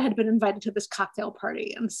that God had been invited to this cocktail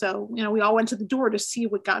party. And so, we all went to the door to see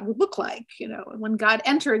what God would look like. And when God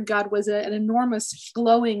entered, God was an enormous,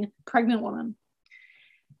 glowing, pregnant woman.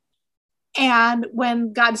 And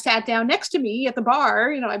when God sat down next to me at the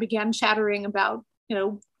bar, I began chattering about,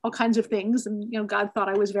 all kinds of things. And, God thought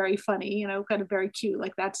I was very funny, kind of very cute,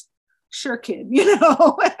 like that's sure kid,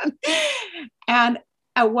 And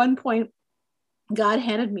at one point, God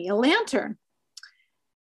handed me a lantern.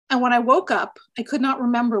 And when I woke up, I could not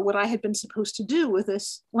remember what I had been supposed to do with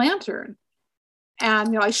this lantern.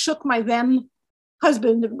 And, I shook my then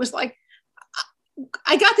husband and was like,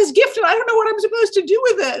 I got this gift and I don't know what I'm supposed to do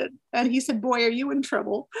with it. And he said, boy, are you in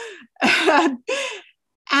trouble? But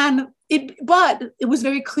it was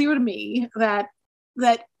very clear to me that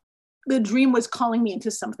the dream was calling me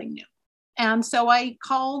into something new. And so I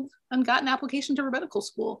called and got an application to rabbinical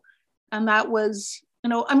school. And that was,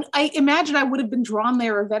 I imagine I would have been drawn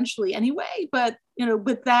there eventually anyway, but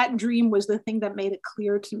that dream was the thing that made it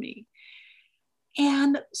clear to me.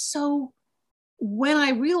 And so when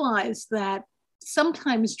I realized that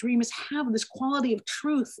sometimes dreams have this quality of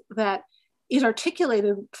truth that is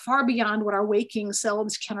articulated far beyond what our waking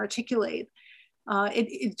selves can articulate,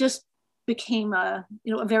 it just became a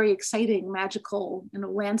very exciting, magical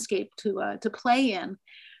landscape to play in.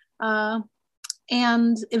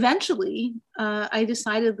 And eventually, I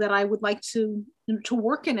decided that I would like to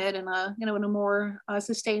work in it in a more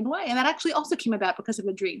sustained way. And that actually also came about because of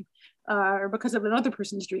a dream, or because of another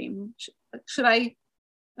person's dream. Should I?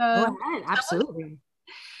 Go ahead, absolutely.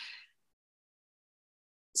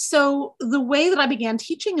 So the way that I began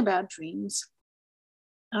teaching about dreams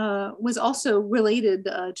was also related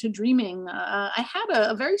to dreaming. I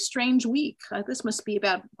had a very strange week. This must be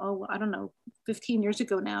about, 15 years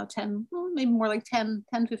ago now, 10, maybe more like 10,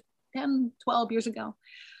 12 years ago,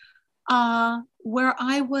 where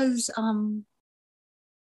I was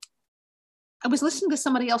listening to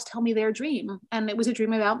somebody else tell me their dream, and it was a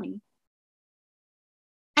dream about me.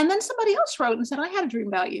 And then somebody else wrote and said, I had a dream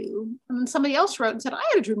about you. And then somebody else wrote and said, I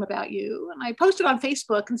had a dream about you. And I posted on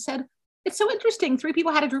Facebook and said, it's so interesting. 3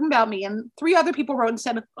 people had a dream about me, and 3 other people wrote and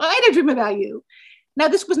said, I had a dream about you. Now,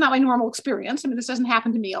 this was not my normal experience. I mean, this doesn't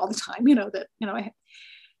happen to me all the time,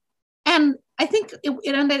 and I think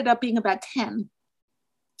it ended up being about 10.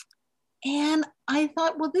 And I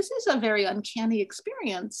thought, well, this is a very uncanny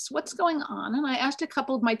experience. What's going on? And I asked a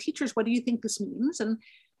couple of my teachers, what do you think this means? And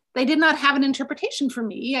they did not have an interpretation for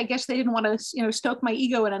me. I guess they didn't want to, stoke my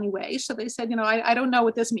ego in any way. So they said, I don't know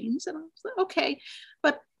what this means. And I was like, okay,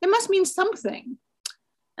 but it must mean something.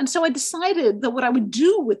 And so I decided that what I would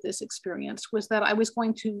do with this experience was that I was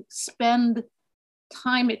going to spend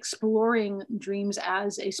time exploring dreams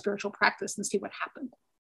as a spiritual practice and see what happened.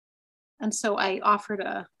 And so I offered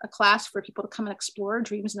a class for people to come and explore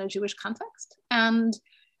dreams in a Jewish context. And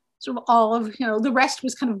sort of all of, the rest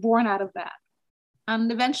was kind of born out of that.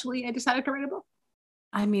 And eventually I decided to write a book.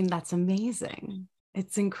 I mean, that's amazing.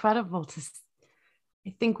 It's incredible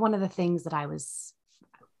I think one of the things that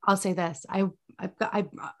I'll say this, I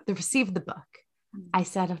received the book. I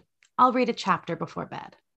said, I'll read a chapter before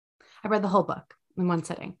bed. I read the whole book in one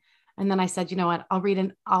sitting. And then I said, you know what, I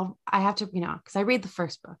have to, because I read the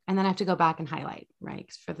first book and then I have to go back and highlight, right?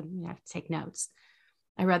 For I have to take notes.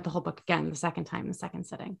 I read the whole book again, the second time, the second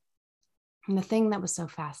sitting. And the thing that was so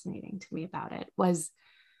fascinating to me about it was,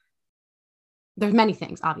 there's many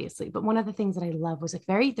things, obviously, but one of the things that I love was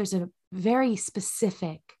there's a very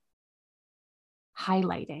specific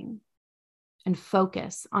highlighting and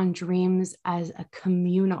focus on dreams as a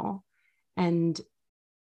communal and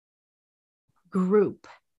group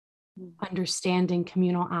understanding,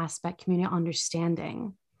 communal aspect, communal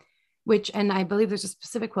understanding, and I believe there's a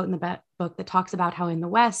specific quote in the book that talks about how in the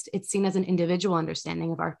West, it's seen as an individual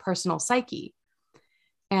understanding of our personal psyche.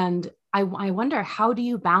 And I wonder, how do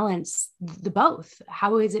you balance the both? How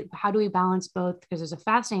do we balance both? Because there's a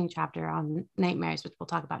fascinating chapter on nightmares, which we'll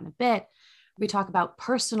talk about in a bit. We talk about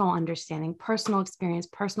personal understanding, personal experience,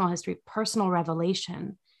 personal history, personal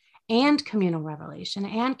revelation, and communal revelation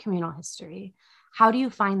and communal history. How do you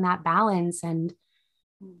find that balance? And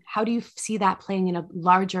how do you see that playing in a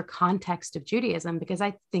larger context of Judaism? Because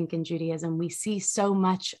I think in Judaism, we see so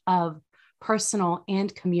much of personal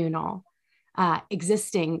and communal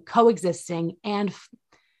coexisting, and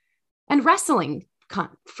wrestling,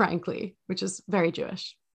 frankly, which is very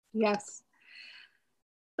Jewish. Yes.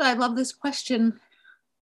 I love this question.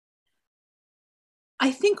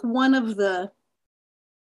 I think one of the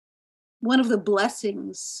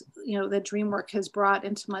blessings, that dream work has brought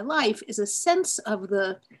into my life is a sense of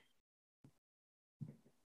the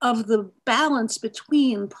balance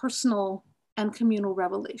between personal and communal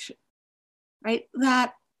revelation, right?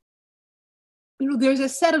 That, there's a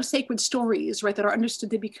set of sacred stories, right, that are understood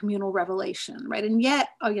to be communal revelation, right? And yet,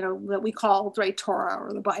 that we call, right, Torah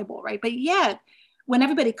or the Bible, right? But yet, when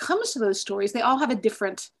everybody comes to those stories, they all have a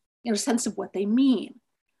different, sense of what they mean.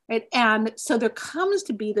 Right? And so there comes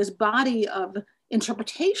to be this body of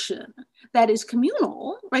interpretation that is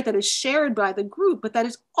communal, right? That is shared by the group, but that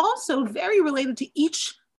is also very related to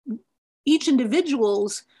each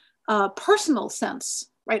individual's personal sense,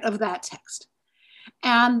 right, of that text.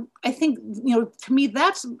 And I think, to me,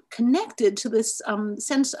 that's connected to this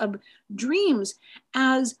sense of dreams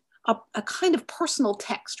as a kind of personal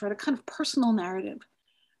text, right? A kind of personal narrative.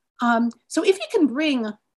 So if you can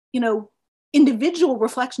bring, individual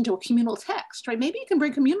reflection to a communal text, right? Maybe you can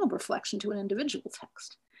bring communal reflection to an individual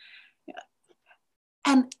text.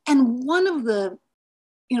 And one of the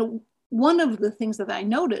things that I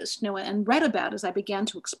noticed, and read about as I began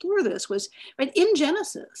to explore this was, right, in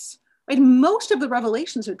Genesis, right, most of the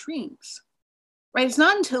revelations are dreams, right? It's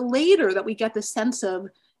not until later that we get the sense of,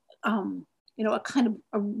 a kind of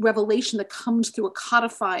a revelation that comes through a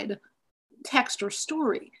codified text or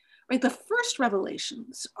story, right? The first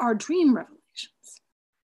revelations are dream revelations,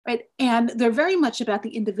 right? And they're very much about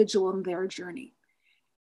the individual and their journey.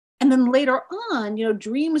 And then later on,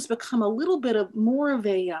 dreams become a little bit of more of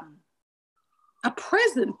a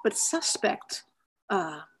present but suspect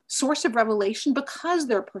source of revelation because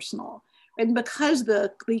they're personal, and because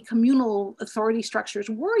the communal authority structure is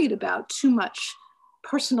worried about too much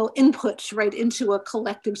personal input, right, into a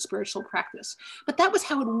collective spiritual practice. But that was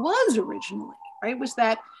how it was originally, right? Was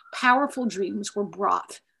that powerful dreams were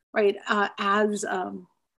brought, right, as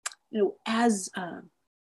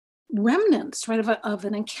remnants, right, of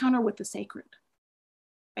an encounter with the sacred.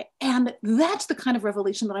 Right? And that's the kind of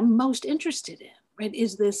revelation that I'm most interested in, right?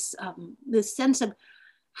 Is this sense of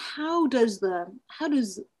how does the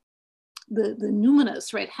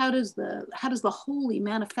numinous, right? How does the holy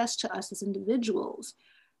manifest to us as individuals,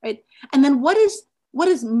 right? And then what is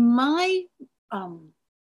my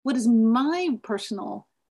personal,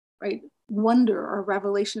 right, wonder or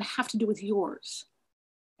revelation have to do with yours?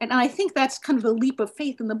 And I think that's kind of the leap of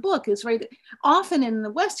faith in the book is, right, often in the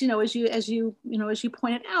West, as you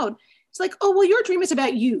pointed out, it's like, oh, well, your dream is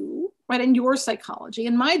about you, right, and your psychology,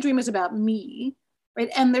 and my dream is about me, right?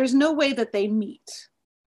 And there's no way that they meet,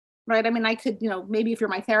 right? I mean, I could, maybe if you're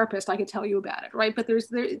my therapist, I could tell you about it, right? But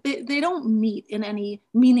they don't meet in any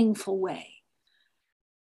meaningful way.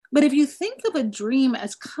 But if you think of a dream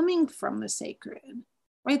as coming from the sacred,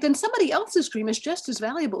 right, then somebody else's dream is just as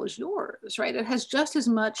valuable as yours, right? It has just as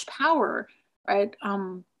much power, right,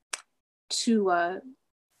 to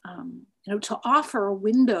offer a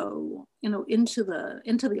window, into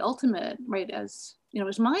the ultimate, right, as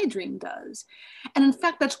my dream does. And in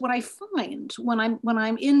fact, that's what I find when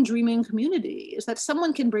I'm in dreaming community, is that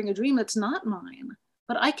someone can bring a dream that's not mine,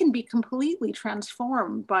 but I can be completely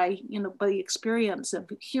transformed by the experience of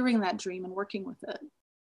hearing that dream and working with it.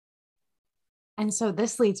 And so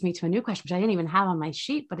this leads me to a new question, which I didn't even have on my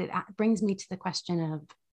sheet, but it brings me to the question of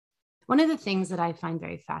one of the things that I find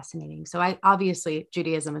very fascinating. So obviously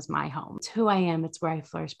Judaism is my home. It's who I am. It's where I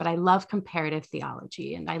flourish, but I love comparative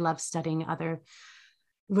theology and I love studying other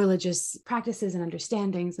religious practices and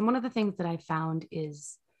understandings. And one of the things that I found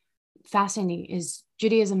is fascinating is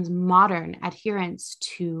Judaism's modern adherence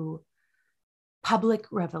to public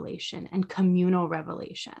revelation and communal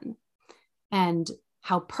revelation, and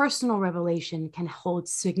how personal revelation can hold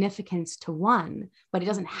significance to one, but it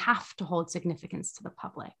doesn't have to hold significance to the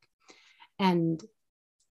public. And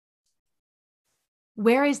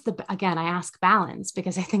where is again, I ask balance,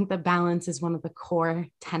 because I think the balance is one of the core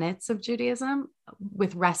tenets of Judaism.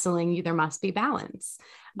 With wrestling, there must be balance.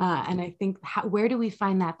 And I think, where do we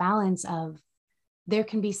find that balance of there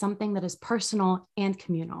can be something that is personal and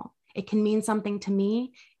communal? It can mean something to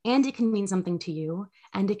me, and it can mean something to you,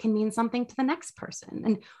 and it can mean something to the next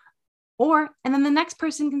person. And then the next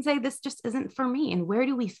person can say, this just isn't for me. And where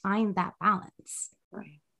do we find that balance?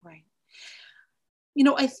 Right.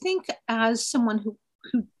 I think as someone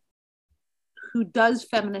who does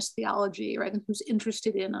feminist theology, right, and who's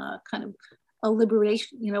interested in a kind of a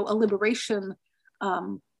liberation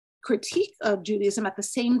critique of Judaism at the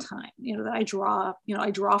same time, that I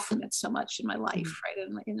draw from it so much in my life, right,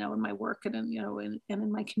 and in my work and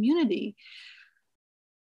in my community.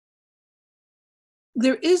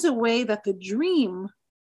 There is a way that the dream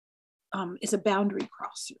is a boundary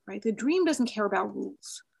crosser, right? The dream doesn't care about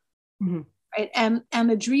rules, right? And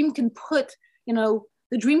the dream can put,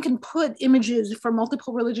 images from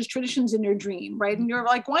multiple religious traditions in your dream, right? And you're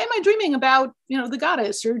like, why am I dreaming about, the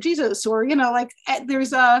goddess or Jesus, or,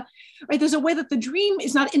 there's a way that the dream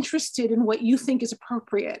is not interested in what you think is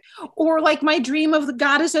appropriate. Or like my dream of the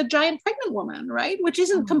God as a giant pregnant woman, right? Which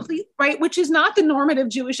isn't complete, right? Which is not the normative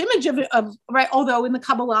Jewish image of right? Although in the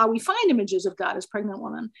Kabbalah, we find images of God as pregnant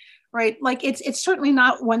woman, right? Like it's certainly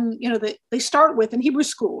not one, that they start with in Hebrew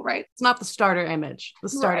school, right? It's not the starter image, the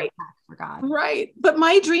starter pack for God. Right. But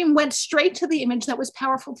my dream went straight to the image that was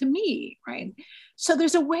powerful to me, right? So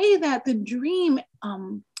there's a way that the dream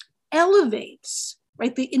elevates,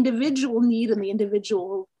 right, the individual need and the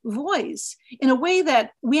individual voice in a way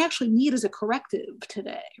that we actually need as a corrective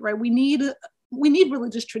today, right? We need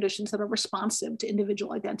religious traditions that are responsive to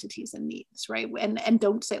individual identities and needs, right? And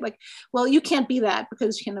don't say like, well, you can't be that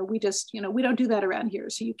because, we don't do that around here.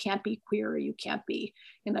 So you can't be queer, or you can't be,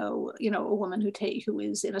 a woman who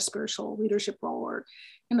is in a spiritual leadership role, or,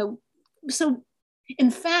 so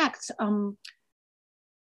in fact,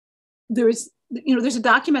 there's a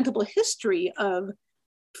documentable history of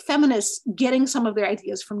feminists getting some of their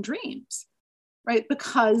ideas from dreams, right?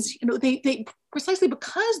 Because, they precisely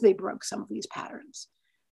because they broke some of these patterns.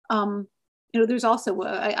 There's also,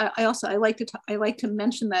 I like to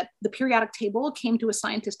mention that the periodic table came to a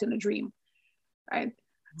scientist in a dream, right?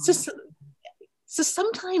 So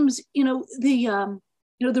sometimes,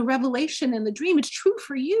 the revelation in the dream, it's true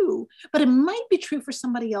for you, but it might be true for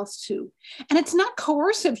somebody else too. And it's not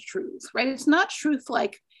coercive truth, right? It's not truth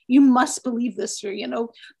like, you must believe this, or,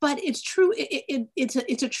 but it's true.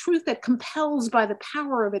 It's a truth that compels by the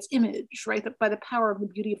power of its image, right? By the power of the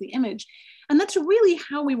beauty of the image. And that's really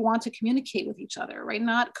how we want to communicate with each other, right?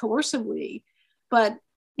 Not coercively, but,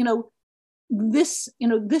 this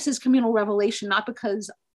is communal revelation, not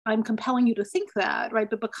because I'm compelling you to think that, right?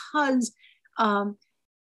 But because of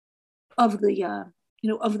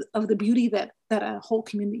the beauty that a whole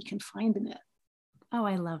community can find in it. Oh,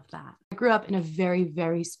 I love that. I grew up in a very,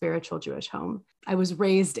 very spiritual Jewish home. I was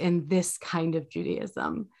raised in this kind of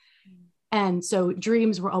Judaism. And so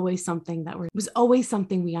dreams were always something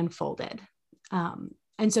we unfolded. And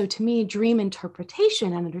so to me, dream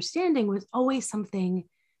interpretation and understanding was always something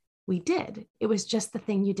we did. It was just the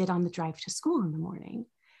thing you did on the drive to school in the morning.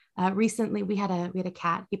 Recently, we had a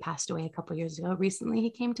cat. He passed away a couple of years ago. Recently, he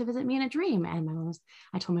came to visit me in a dream. And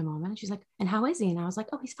I told my mom, and she's like, and how is he? And I was like,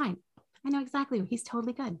 oh, he's fine. I know exactly. He's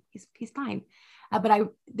totally good. He's fine.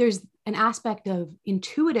 But there's an aspect of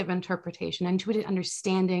intuitive interpretation, intuitive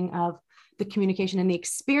understanding of the communication and the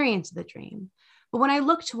experience of the dream. But when I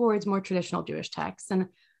look towards more traditional Jewish texts, and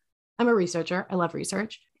I'm a researcher, I love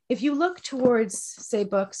research. If you look towards, say,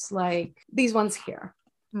 books like these ones here.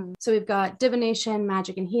 So we've got Divination,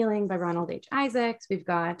 Magic and Healing by Ronald H. Isaacs. We've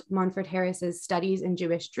got Montfort Harris's Studies in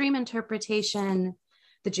Jewish Dream Interpretation,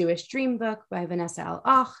 The Jewish Dream Book by Vanessa L.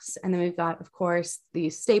 Ochs. And then we've got, of course, the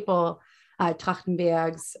staple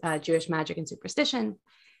Trachtenberg's Jewish Magic and Superstition.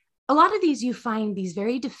 A lot of these, you find these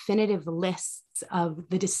very definitive lists of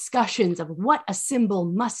the discussions of what a symbol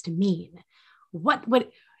must mean. What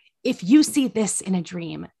if you see this in a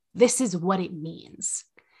dream, this is what it means.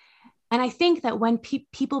 And I think that when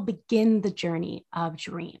people begin the journey of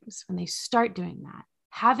dreams, when they start doing that,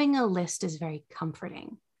 having a list is very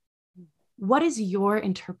comforting. What is your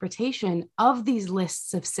interpretation of these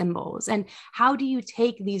lists of symbols? And how do you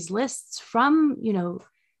take these lists from,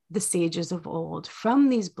 the sages of old, from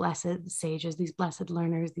these blessed sages, these blessed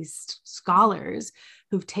learners, these scholars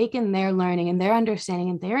who've taken their learning and their understanding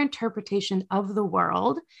and their interpretation of the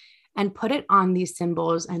world and put it on these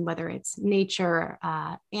symbols, and whether it's nature,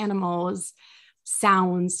 animals,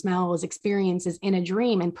 sounds, smells, experiences in a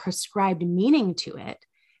dream, and prescribed meaning to it.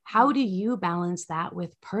 How do you balance that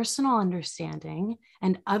with personal understanding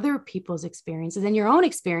and other people's experiences and your own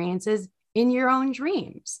experiences in your own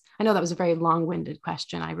dreams? I know that was a very long-winded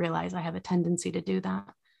question. I realize I have a tendency to do that.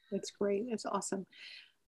 That's great. That's awesome.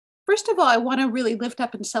 First of all, I want to really lift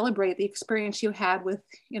up and celebrate the experience you had with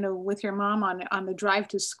your mom on the drive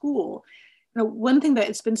to school. One thing that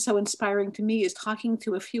it's been so inspiring to me is talking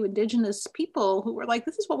to a few Indigenous people who were like,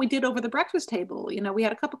 this is what we did over the breakfast table. We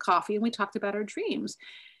had a cup of coffee and we talked about our dreams.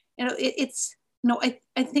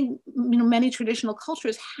 I think, many traditional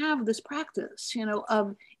cultures have this practice,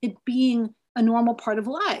 of it being a normal part of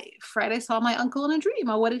life, right? I saw my uncle in a dream.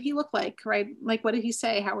 Oh, what did he look like, right? Like, what did he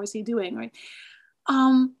say? How was he doing, right?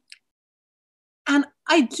 And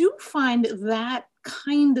I do find that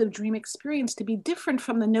kind of dream experience to be different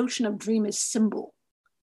from the notion of dream as symbol,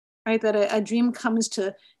 right? That a dream comes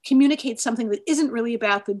to communicate something that isn't really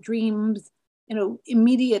about the dream's,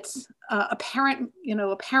 immediate, apparent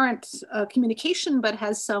communication, but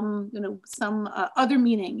has some other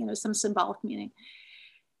meaning, some symbolic meaning.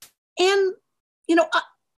 And,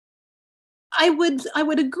 I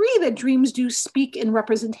would agree that dreams do speak in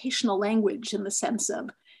representational language, in the sense of,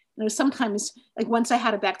 sometimes, like, once I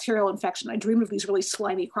had a bacterial infection, I dreamed of these really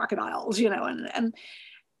slimy crocodiles, and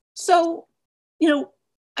so,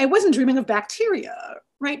 I wasn't dreaming of bacteria,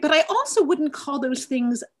 right? But I also wouldn't call those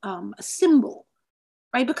things a symbol,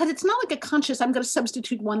 right? Because it's not like a conscious, I'm going to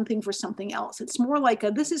substitute one thing for something else. It's more like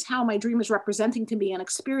this is how my dream is representing to me an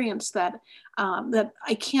experience that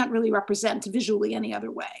I can't really represent visually any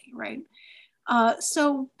other way, right?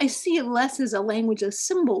 So I see it less as a language of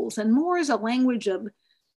symbols and more as a language of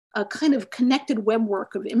a kind of connected web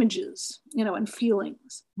work of images, and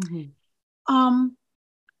feelings. Mm-hmm.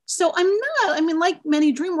 So like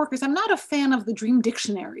many dream workers, I'm not a fan of the dream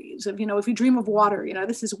dictionaries of, if you dream of water,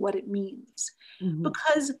 this is what it means. Mm-hmm.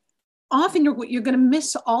 Because often you're going to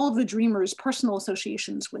miss all of the dreamer's personal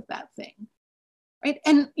associations with that thing, right?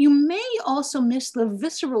 And you may also miss the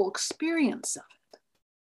visceral experience of it.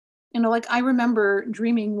 Like, I remember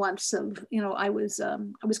dreaming once of, I was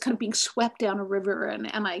kind of being swept down a river, and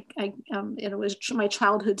it was my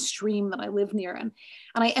childhood stream that I lived near, and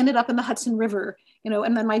I ended up in the Hudson River,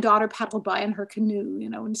 and then my daughter paddled by in her canoe,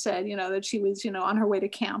 and said, that she was, on her way to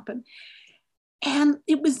camp, and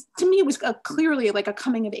it was, to me, it was clearly like a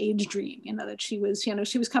coming of age dream, that she was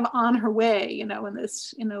kind of on her way, in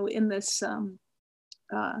this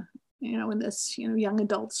young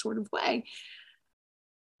adult sort of way.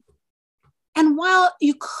 And while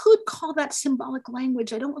you could call that symbolic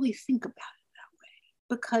language, I don't really think about it that way,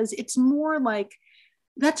 because it's more like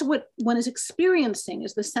that's what one is experiencing,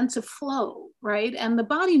 is the sense of flow, right? And the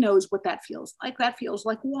body knows what that feels like. That feels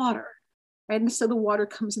like water, right? And so the water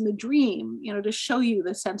comes in the dream, to show you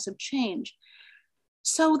the sense of change.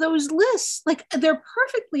 So those lists, like, they're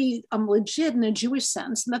perfectly legit in a Jewish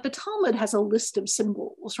sense, and that the Talmud has a list of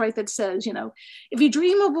symbols, right? That says, if you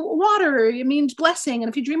dream of water, it means blessing. And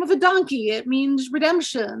if you dream of a donkey, it means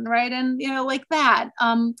redemption, right? And, like that.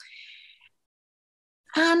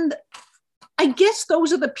 And I guess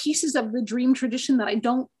those are the pieces of the dream tradition that I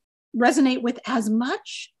don't resonate with as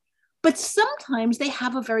much, but sometimes they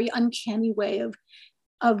have a very uncanny way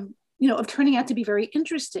of turning out to be very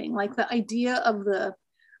interesting. Like the idea of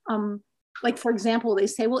like, for example, they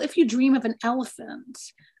say, well, if you dream of an elephant,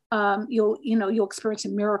 you'll experience a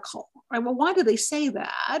miracle, right? Well, why do they say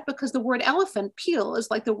that? Because the word elephant, peel, is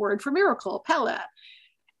like the word for miracle, pele.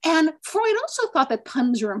 And Freud also thought that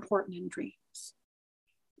puns are important in dreams,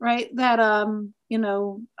 right? That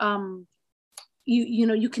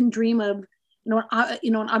you can dream of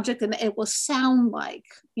an object and it will sound like,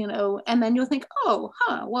 and then you'll think, oh,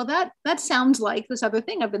 well, that sounds like this other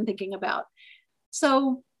thing I've been thinking about.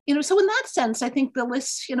 So, so in that sense, I think the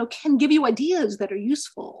lists, can give you ideas that are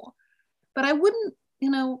useful, but I wouldn't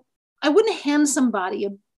hand somebody a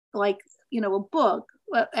book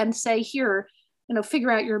and say, here,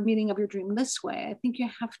 figure out your meaning of your dream this way. I think you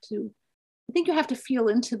have to feel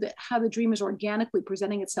into how the dream is organically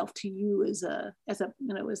presenting itself to you as an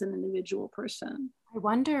individual person. I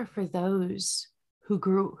wonder for those who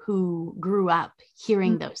grew up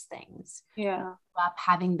hearing those things, yeah, grew up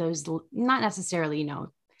having those, not necessarily,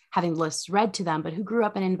 having lists read to them, but who grew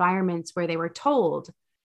up in environments where they were told,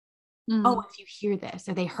 oh, if you hear this,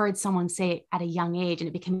 or they heard someone say it at a young age and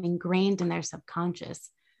it became ingrained in their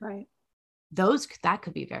subconscious, right? That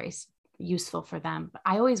could be very useful for them. But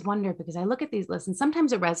I always wonder, because I look at these lists and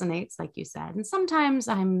sometimes it resonates, like you said, and sometimes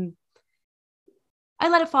I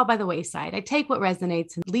let it fall by the wayside. I take what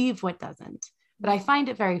resonates and leave what doesn't. But I find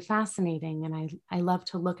it very fascinating, and I love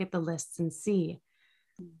to look at the lists and see.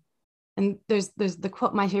 And there's the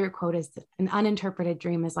quote, my favorite quote is, an uninterpreted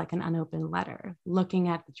dream is like an unopened letter, looking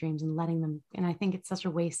at the dreams and letting them. And I think it's such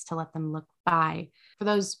a waste to let them look by. For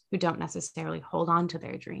those who don't necessarily hold on to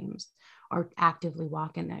their dreams or actively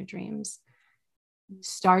walk in their dreams,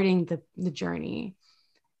 starting the journey,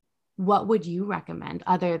 what would you recommend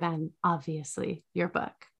other than obviously your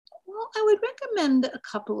book? Well, I would recommend a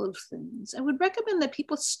couple of things. I would recommend that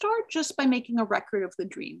people start just by making a record of the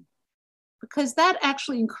dream, because that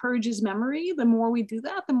actually encourages memory. The more we do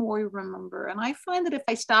that, the more we remember. And I find that if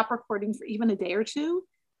I stop recording for even a day or two,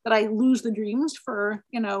 that I lose the dreams for,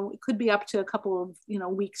 it could be up to a couple of,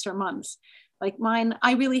 weeks or months. Like mine,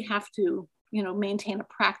 I really have to, maintain a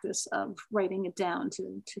practice of writing it down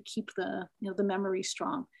to keep the memory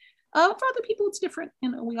strong. For other people, it's different.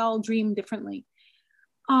 We all dream differently.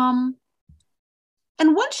 And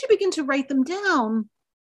once you begin to write them down,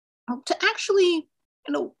 to actually,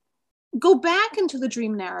 go back into the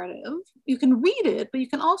dream narrative, you can read it, but you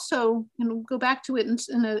can also, go back to it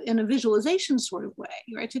in a visualization sort of way,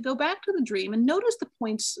 right? To go back to the dream and notice the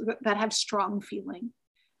points that have strong feeling.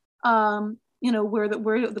 Where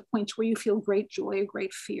the points where you feel great joy or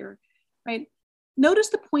great fear, right? Notice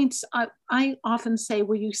the points I often say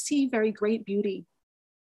where you see very great beauty,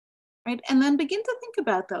 right? And then begin to think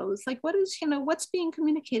about those, like what's being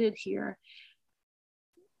communicated here.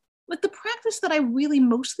 But the practice that I really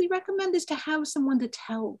mostly recommend is to have someone to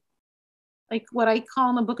tell, like what I call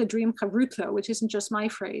in the book a dream karuta, which isn't just my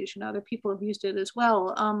phrase, other people have used it as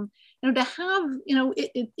well. To have,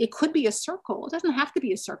 it could be a circle. It doesn't have to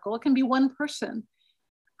be a circle. It can be one person.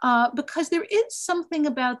 Because there is something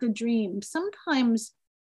about the dream. Sometimes,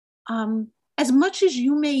 as much as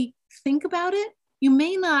you may think about it, you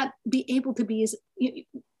may not be able to be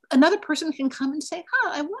another person can come and say,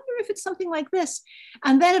 I wonder if it's something like this.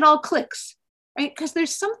 And then it all clicks, right? Because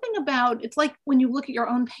there's something about, it's like when you look at your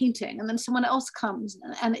own painting and then someone else comes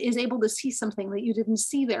and is able to see something that you didn't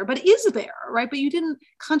see there, but is there, right? But you didn't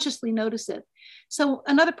consciously notice it. So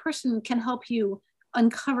another person can help you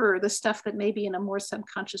uncover the stuff that may be in a more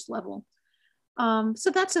subconscious level.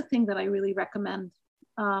 So that's a thing that I really recommend,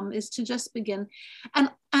 is to just begin and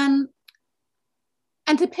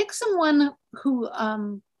to pick someone who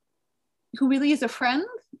really is a friend,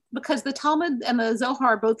 because the Talmud and the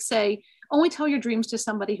Zohar both say, only tell your dreams to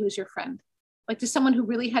somebody who's your friend, like to someone who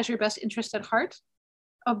really has your best interest at heart,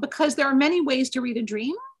 because there are many ways to read a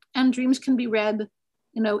dream, and dreams can be read,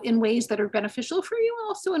 in ways that are beneficial for you,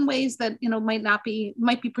 also in ways that,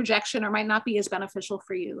 might be projection or might not be as beneficial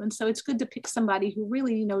for you. And so it's good to pick somebody who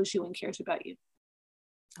really knows you and cares about you.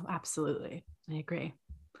 Oh, absolutely. I agree.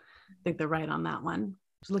 I think they're right on that one.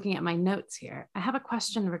 Just looking at my notes here, I have a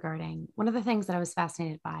question regarding one of the things that I was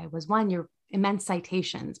fascinated by was, one, your immense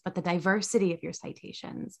citations, but the diversity of your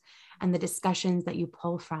citations and the discussions that you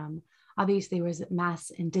pull from. Obviously, there was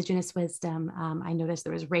mass indigenous wisdom. I noticed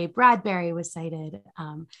there was Ray Bradbury was cited,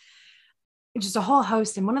 just a whole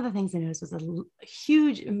host. And one of the things I noticed was a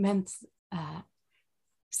huge, immense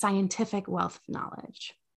scientific wealth of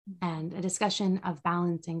knowledge, and a discussion of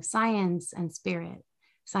balancing science and spirit,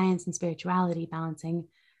 science and spirituality, balancing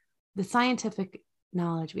the scientific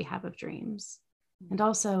knowledge we have of dreams and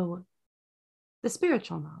also the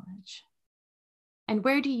spiritual knowledge. And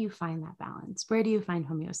where do you find that balance? Where do you find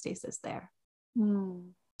homeostasis there?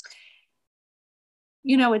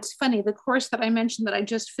 It's funny. The course that I mentioned that I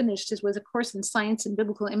just finished was a course in science and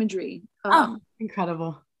biblical imagery.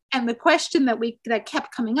 Incredible. And the question that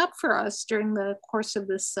kept coming up for us during the course of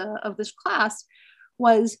this class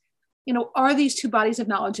was, are these two bodies of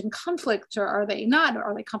knowledge in conflict, or are they not?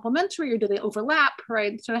 Are they complementary, or do they overlap?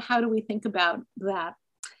 Right? So how do we think about that?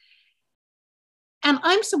 And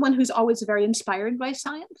I'm someone who's always very inspired by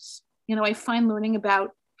science. I find learning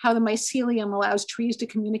about how the mycelium allows trees to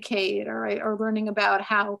communicate, or learning about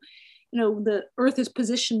how, the earth is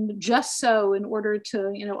positioned just so in order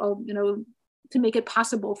to, to make it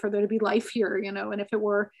possible for there to be life here, and if it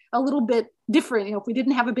were a little bit different, if we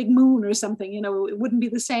didn't have a big moon or something, it wouldn't be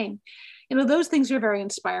the same. Those things are very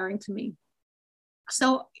inspiring to me.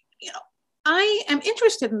 So, I am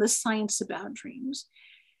interested in the science about dreams.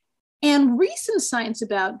 And recent science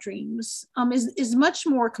about dreams is much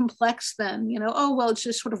more complex than, it's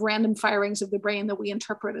just sort of random firings of the brain that we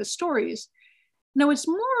interpret as stories. No, it's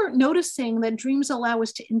more noticing that dreams allow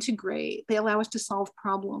us to integrate. They allow us to solve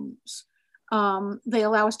problems. They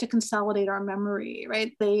allow us to consolidate our memory,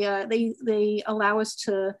 right? They allow us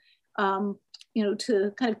to,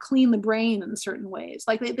 to kind of clean the brain in certain ways.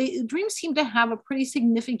 Like dreams seem to have a pretty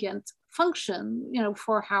significant function,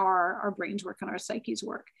 for how our brains work and our psyches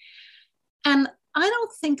work. And I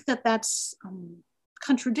don't think that that's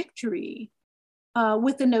contradictory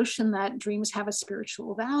with the notion that dreams have a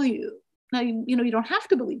spiritual value. Now, you don't have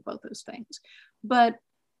to believe both those things, but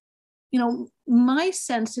my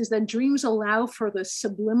sense is that dreams allow for the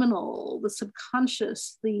subliminal, the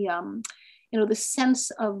subconscious, the sense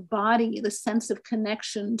of body, the sense of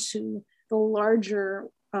connection to the larger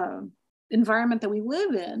environment that we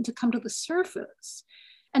live in to come to the surface.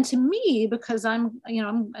 And to me, because I'm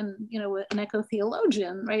an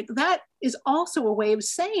eco-theologian, right? That is also a way of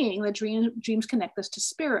saying that dreams connect us to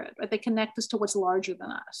spirit, right? They connect us to what's larger than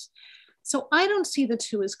us. So I don't see the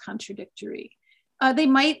two as contradictory. They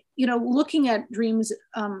might, looking at dreams,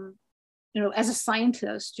 as a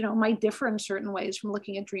scientist, might differ in certain ways from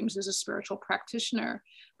looking at dreams as a spiritual practitioner.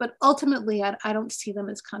 But ultimately, I don't see them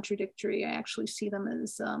as contradictory. I actually see them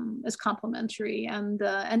as complementary and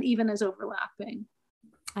even as overlapping.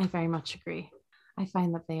 I very much agree. I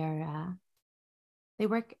find that they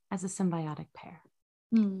work as a symbiotic pair.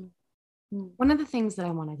 One of the things that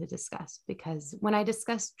I wanted to discuss, because when I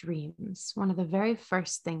discuss dreams, one of the very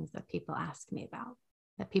first things that people ask me about,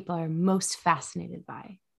 that people are most fascinated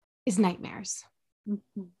by, is nightmares.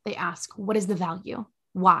 Mm-hmm. They ask, what is the value?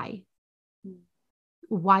 Why?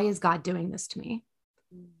 Why is God doing this to me?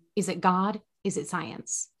 Is it God? Is it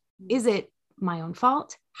science? Is it my own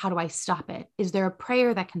fault? How do I stop it? Is there a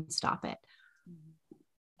prayer that can stop it?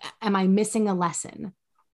 Am I missing a lesson?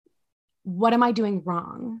 What am I doing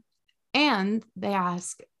wrong? And they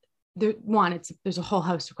ask, there's a whole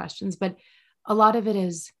host of questions, but a lot of it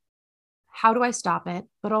is, how do I stop it?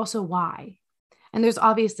 But also why? And there's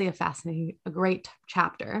obviously a great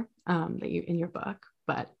chapter that you in your book,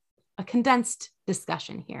 but a condensed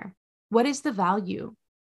discussion here. What is the value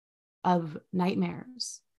of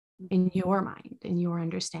nightmares in your mind, in your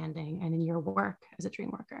understanding, and in your work as a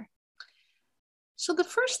dream worker? So the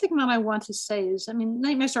first thing that I want to say is,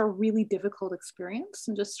 nightmares are a really difficult experience,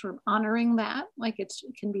 and just sort of honoring that, like it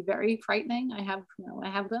can be very frightening. I have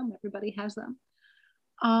them, everybody has them.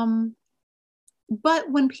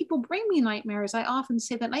 But when people bring me nightmares, I often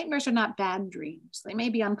say that nightmares are not bad dreams. They may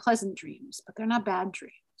be unpleasant dreams, but they're not bad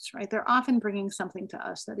dreams, right? They're often bringing something to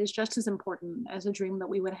us that is just as important as a dream that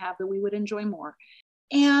we would have, that we would enjoy more.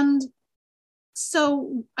 And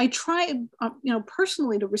so I try,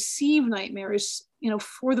 personally to receive nightmares,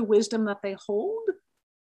 for the wisdom that they hold,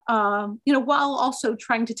 while also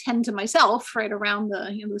trying to tend to myself, right, around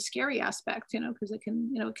the scary aspect, because it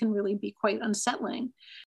can really be quite unsettling.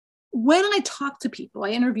 When I talk to people,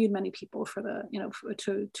 I interviewed many people for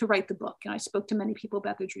to write the book, and I spoke to many people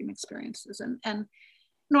about their dream experiences, and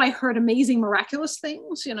I heard amazing, miraculous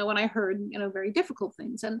things, and I heard, very difficult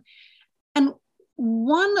things, and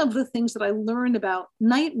one of the things that I learned about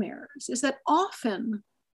nightmares is that often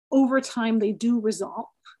over time they do resolve,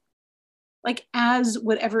 like as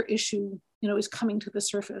whatever issue, is coming to the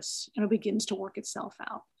surface, begins to work itself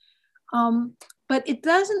out. But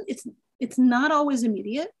it's not always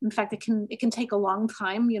immediate. In fact, it can take a long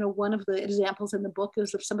time. One of the examples in the book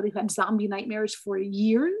is of somebody who had zombie nightmares for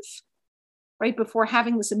years, right, before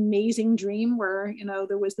having this amazing dream where,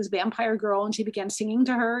 there was this vampire girl and she began singing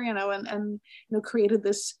to her, and created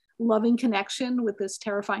this loving connection with this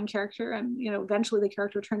terrifying character. And, eventually the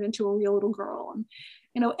character turned into a real little girl.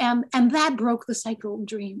 And that broke the cycle of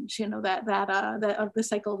dreams, the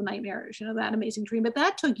cycle of nightmares, that amazing dream. But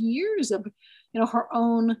that took years of, her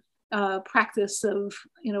own practice of,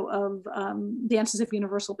 Dances of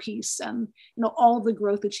Universal Peace, and, all the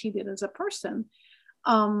growth that she did as a person.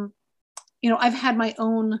 I've had my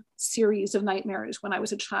own series of nightmares. When I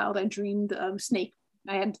was a child, I dreamed of snake.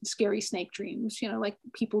 I had scary snake dreams, like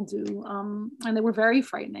people do. And they were very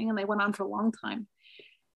frightening, and they went on for a long time.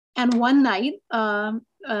 And one night, the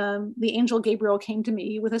angel Gabriel came to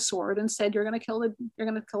me with a sword and said, you're going to kill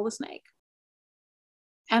the snake.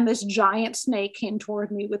 And this giant snake came toward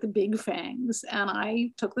me with the big fangs, and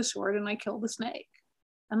I took the sword and I killed the snake.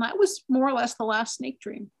 And that was more or less the last snake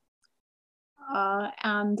dream.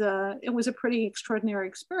 And it was a pretty extraordinary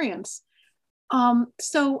experience.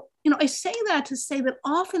 So, I say that to say that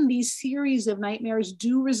often these series of nightmares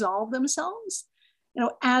do resolve themselves,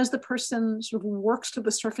 as the person sort of works to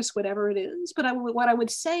the surface, whatever it is. But what I would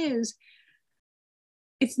say is,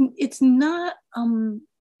 it's not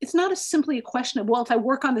simply a question of, well, if I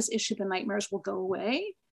work on this issue, the nightmares will go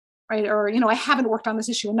away, right? Or, I haven't worked on this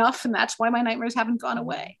issue enough, and that's why my nightmares haven't gone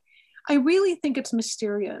away. I really think it's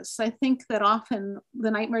mysterious. I think that often the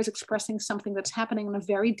nightmare is expressing something that's happening on a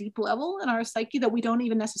very deep level in our psyche that we don't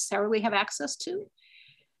even necessarily have access to,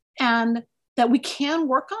 and that we can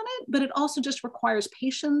work on it, but it also just requires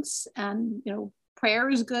patience. And, prayer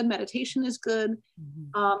is good, meditation is good.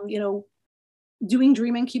 Doing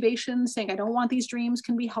dream incubation, saying, I don't want these dreams,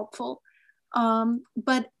 can be helpful.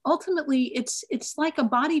 But ultimately it's like a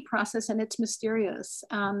body process, and it's mysterious.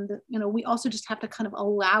 And, we also just have to kind of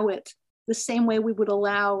allow it the same way we would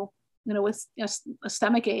allow, a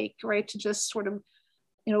stomach ache, right, to just sort of,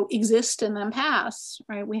 exist and then pass,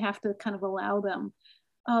 right? We have to kind of allow them.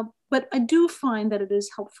 But I do find that it is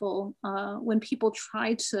helpful when people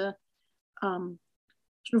try to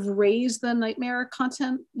sort of raise the nightmare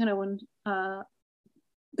content, and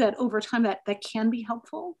that over time that can be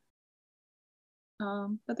helpful.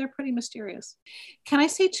 But they're pretty mysterious. Can I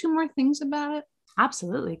say two more things about it?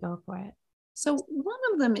 Absolutely, go for it. So one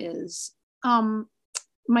of them is one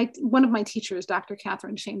of my teachers, Dr.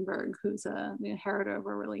 Catherine Shainberg, who's the inheritor of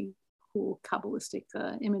a really cool Kabbalistic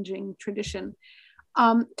imaging tradition,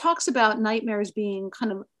 talks about nightmares being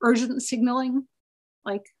kind of urgent signaling.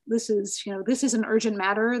 Like, this is an urgent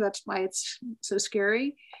matter. That's why it's so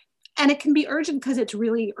scary. And it can be urgent because it's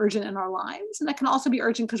really urgent in our lives. And that can also be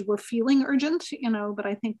urgent because we're feeling urgent, but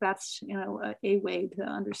I think that's, a way to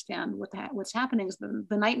understand what's happening is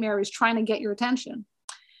the nightmare is trying to get your attention.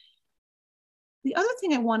 The other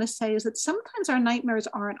thing I want to say is that sometimes our nightmares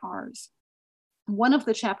aren't ours. One of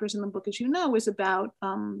the chapters in the book, as you know, is about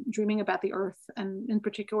dreaming about the earth, and in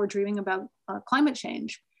particular, dreaming about climate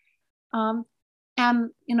change. And,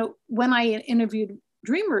 when I interviewed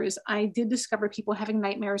dreamers, I did discover people having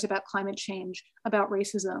nightmares about climate change, about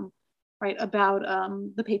racism, right, about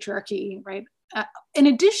the patriarchy, right, in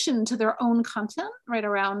addition to their own content, right,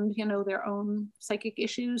 around, their own psychic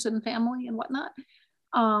issues and family and whatnot,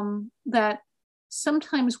 that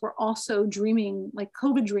sometimes we're also dreaming like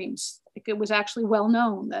COVID dreams. Like, it was actually well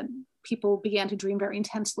known that people began to dream very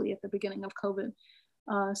intensely at the beginning of COVID.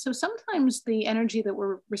 So sometimes the energy that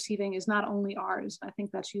we're receiving is not only ours. I think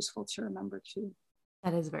that's useful to remember too.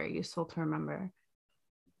 That is very useful to remember.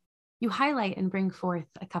 You highlight and bring forth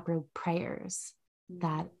a couple of prayers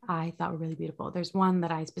that I thought were really beautiful. There's one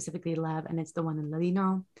that I specifically love, and it's the one in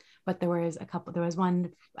Ladino, but there was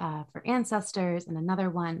one for ancestors and another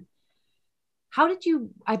one. How did you,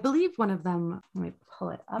 I believe one of them, let me pull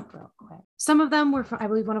it up real quick. Some of them were I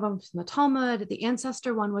believe one of them was from the Talmud. The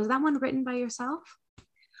ancestor one, was that one written by yourself?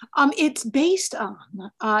 It's based on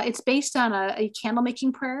a candle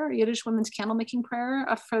making prayer, a Yiddish women's candle making prayer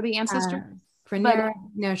for the ancestor. For Ner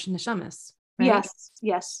Neshamis, right?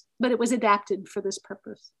 Yes. But it was adapted for this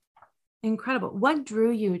purpose. Incredible. What drew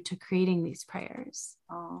you to creating these prayers?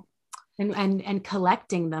 And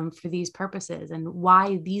collecting them for these purposes, and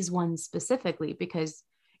why these ones specifically? Because,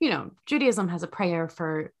 Judaism has a prayer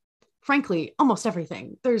for, frankly, almost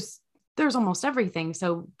everything. There's almost everything.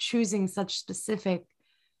 So choosing such specific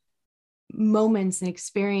moments and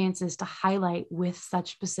experiences to highlight with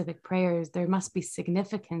such specific prayers, there must be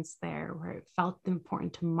significance there where it felt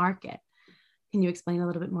important to mark it. Can you explain a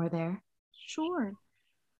little bit more there? Sure.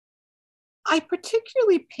 I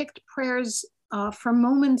particularly picked prayers for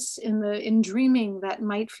moments in dreaming that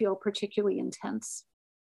might feel particularly intense.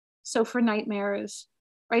 So for nightmares,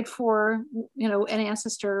 right, for an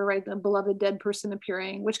ancestor, right, a beloved dead person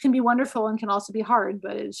appearing, which can be wonderful and can also be hard,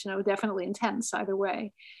 but it's definitely intense either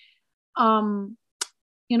way. For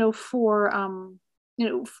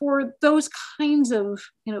those kinds of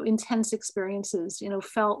intense experiences,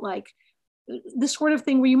 felt like the sort of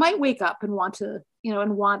thing where you might wake up and want to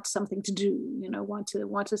and want something to do, want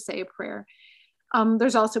to say a prayer.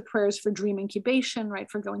 There's also prayers for dream incubation, right,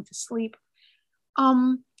 for going to sleep.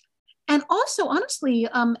 And also, honestly,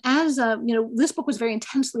 this book was very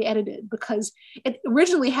intensely edited because it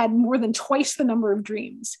originally had more than twice the number of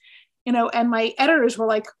dreams, and my editors were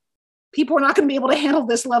like, people are not going to be able to handle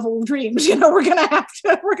this level of dreams. We're going to have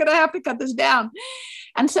to cut this down.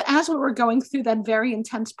 And so as we were going through that very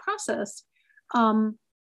intense process, the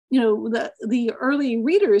early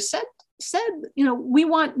readers said, we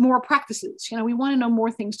want more practices, we want to know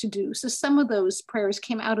more things to do. So some of those prayers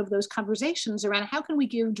came out of those conversations around how can we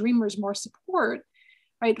give dreamers more support,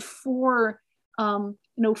 right, for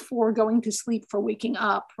going to sleep, for waking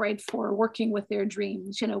up, right, for working with their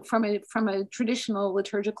dreams, from a traditional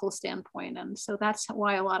liturgical standpoint. And so that's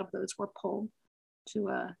why a lot of those were pulled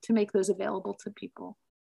to make those available to people.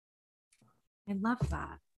 I love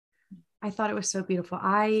that. I thought it was so beautiful.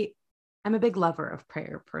 I'm a big lover of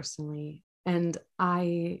prayer personally, and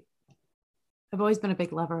I've always been a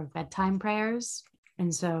big lover of bedtime prayers.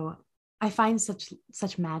 And so I find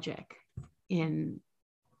such magic in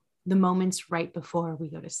the moments right before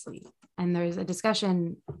we go to sleep. And there's a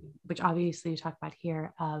discussion, which obviously you talk about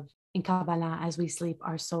here, of in Kabbalah, as we sleep,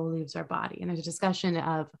 our soul leaves our body. And there's a discussion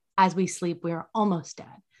of as we sleep, we're almost dead.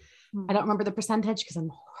 I don't remember the percentage because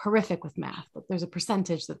I'm horrific with math, but there's a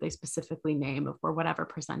percentage that they specifically name of for whatever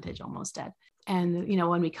percentage almost dead. And,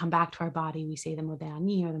 when we come back to our body, we say the Modeh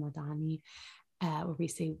Ani or the Madani, where we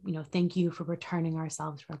say, thank you for returning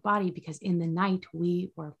ourselves to our body, because in the night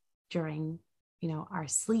during, our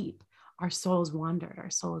sleep, our souls wandered, our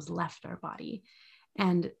souls left our body.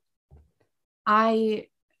 And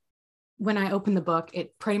when I open the book,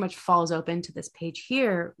 it pretty much falls open to this page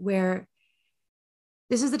here, where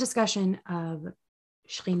this is the discussion of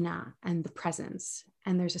Shekhinah and the presence.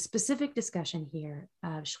 And there's a specific discussion here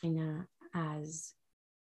of Shekhinah as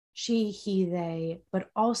she, he, they, but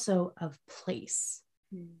also of place.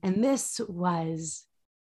 And this was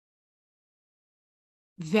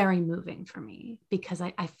very moving for me because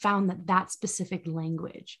I found that specific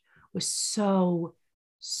language was so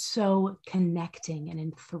connecting and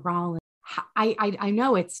enthralling. I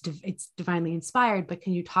know it's divinely inspired, but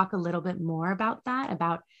can you talk a little bit more about that,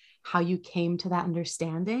 about how you came to that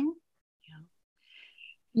understanding?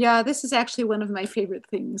 Yeah, this is actually one of my favorite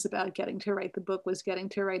things about getting to write the book, was getting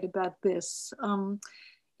to write about this.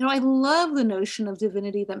 I love the notion of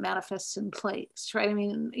divinity that manifests in place, right? I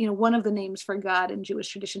mean, one of the names for God in Jewish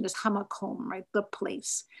tradition is Hamakom, right? The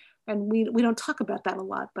place. And we don't talk about that a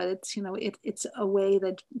lot, but it's, it's a way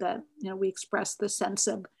that we express the sense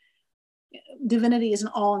of divinity is an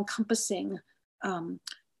all-encompassing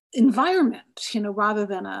environment, rather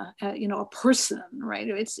than a person, right?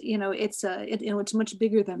 It's much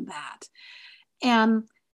bigger than that. And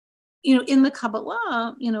in the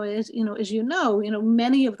Kabbalah, as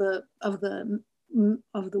many of the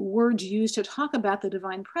words used to talk about the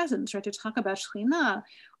divine presence, right, to talk about Shekhinah,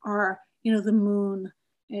 are the moon,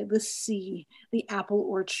 the sea, the apple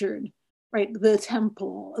orchard, right, the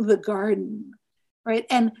temple, the garden, right,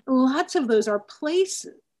 and lots of those are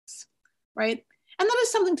places, right, and that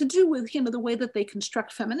has something to do with the way that they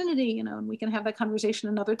construct femininity, and we can have that conversation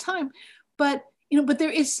another time, but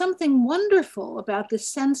there is something wonderful about the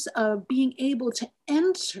sense of being able to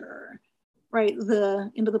enter, right,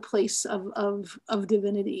 into the place of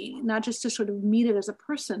divinity, not just to sort of meet it as a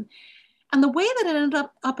person. And the way that it ended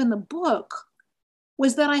up in the book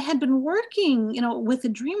was that I had been working, with a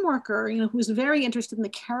dream worker, who was very interested in the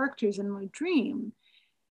characters in my dream.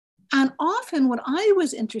 And often what I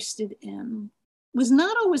was interested in was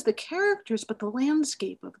not always the characters, but the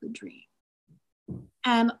landscape of the dream.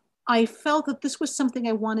 And I felt that this was something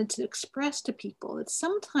I wanted to express to people, that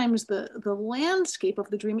sometimes the landscape of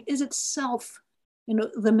the dream is itself,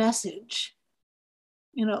 the message.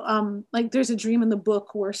 Like there's a dream in the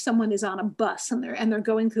book where someone is on a bus and they're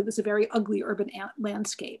going through this very ugly urban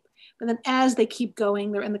landscape. But then as they keep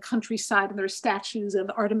going, they're in the countryside and there's statues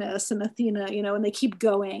of Artemis and Athena, and they keep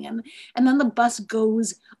going. And then the bus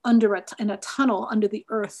goes in a tunnel under the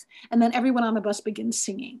earth. And then everyone on the bus begins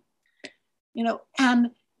singing,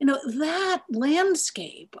 and that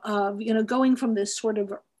landscape of, going from this sort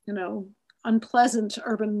of, unpleasant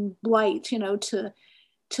urban blight,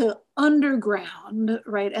 to underground,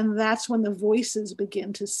 right? And that's when the voices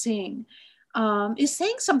begin to sing, is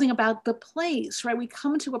saying something about the place, right? We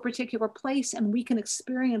come to a particular place and we can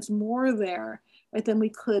experience more there, right, than we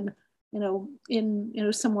could, in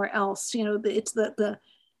somewhere else. It's the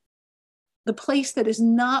place that is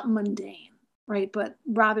not mundane, right, but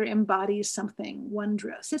rather embodies something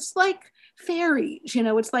wondrous. It's like fairies,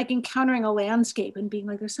 it's like encountering a landscape and being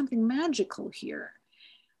like, there's something magical here.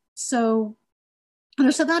 So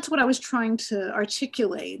so that's what I was trying to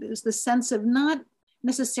articulate, is the sense of not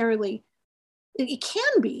necessarily, it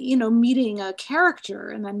can be, meeting a character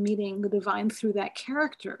and then meeting the divine through that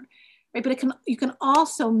character, right? But you can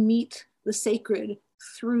also meet the sacred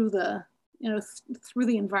through the, through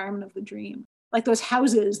the environment of the dream, like those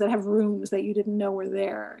houses that have rooms that you didn't know were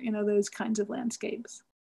there, those kinds of landscapes.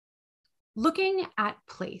 Looking at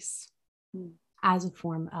place as a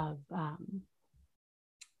form of,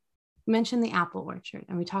 you mentioned the apple orchard,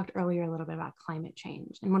 and we talked earlier a little bit about climate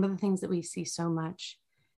change. And one of the things that we see so much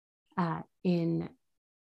in,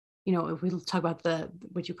 if we talk about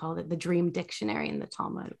what you call it, the dream dictionary in the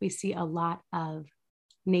Talmud, we see a lot of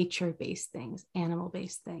nature-based things,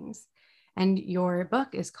 animal-based things. And your book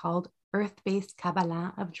is called Earth-Based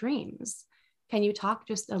Kabbalah of Dreams. Can you talk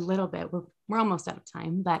just a little bit? We're almost out of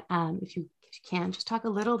time, but if you can, just talk a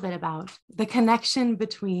little bit about the connection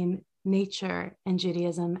between nature and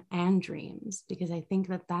Judaism and dreams, because I think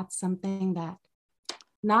that that's something that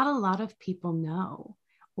not a lot of people know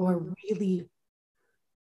or really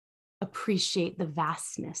appreciate the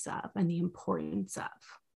vastness of and the importance of.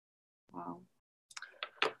 Wow.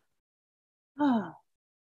 Oh.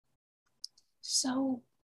 So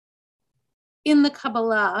in the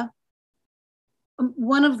Kabbalah,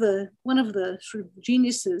 one of the sort of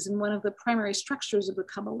geniuses and one of the primary structures of the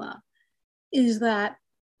Kabbalah is that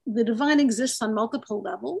the divine exists on multiple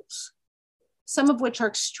levels, some of which are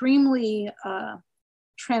extremely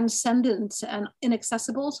transcendent and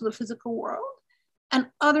inaccessible to the physical world, and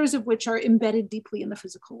others of which are embedded deeply in the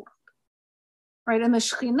physical world, right? And the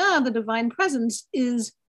Shekhinah, the divine presence,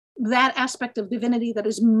 is that aspect of divinity that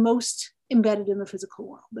is most embedded in the physical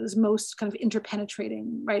world, that is most kind of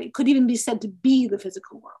interpenetrating, right? It could even be said to be the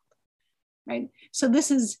physical world, right? So this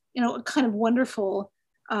is, a kind of wonderful,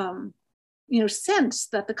 sense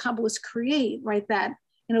that the Kabbalists create, right? That,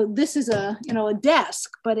 this is a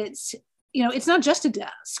desk, but it's not just a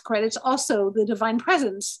desk, right? It's also the divine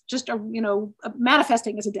presence, just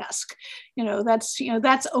manifesting as a desk.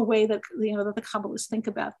 That's a way that that the Kabbalists think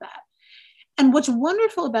about that. And what's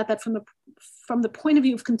wonderful about that from the point of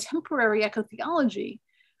view of contemporary ecotheology,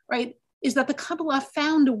 right, is that the Kabbalah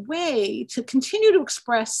found a way to continue to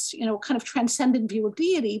express, kind of transcendent view of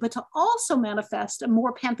deity, but to also manifest a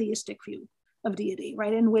more pantheistic view of deity,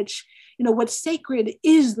 right, in which, what's sacred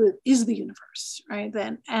is the universe, right?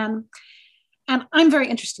 And I'm very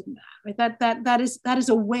interested in that, right? That is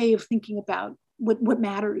a way of thinking about what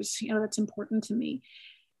matters, that's important to me.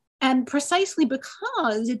 And precisely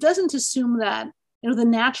because it doesn't assume that, the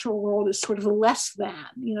natural world is sort of less than,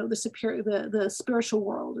 the superior, the spiritual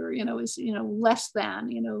world, or, is, less than,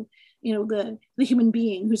 the human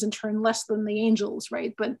being, who's in turn less than the angels,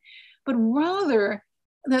 right? But rather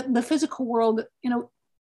the physical world,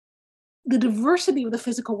 the diversity of the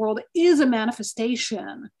physical world is a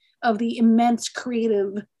manifestation of the immense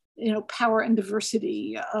creative, power and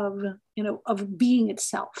diversity of being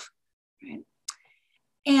itself, right?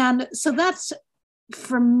 And so that's,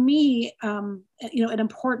 for me, an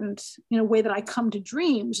important, way that I come to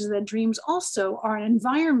dreams, is that dreams also are an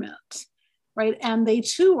environment, right? And they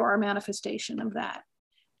too are a manifestation of that,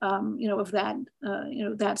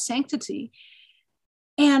 that sanctity.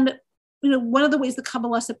 And, one of the ways the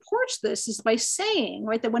Kabbalah supports this is by saying,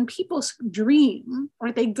 right, that when people dream,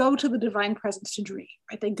 right, they go to the divine presence to dream,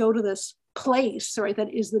 right? They go to this place, right,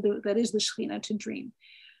 that is the Shekhinah to dream.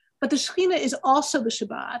 But the Shekhinah is also the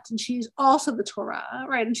Shabbat, and she's also the Torah,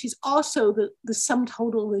 right? And she's also the sum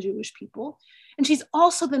total of the Jewish people, and she's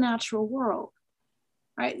also the natural world,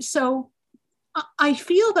 right? So I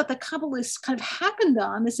feel that the Kabbalists kind of happened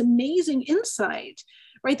on this amazing insight,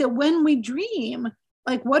 right? That when we dream,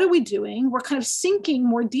 like, what are we doing? We're kind of sinking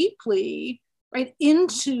more deeply, right,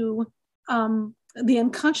 into the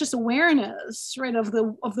unconscious awareness, right, of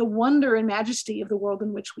the wonder and majesty of the world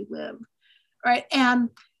in which we live, right? And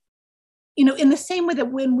in the same way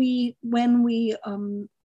that when we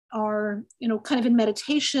are, kind of in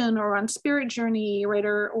meditation or on spirit journey, right,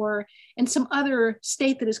 or in some other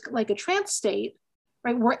state that is like a trance state,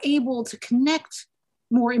 right, we're able to connect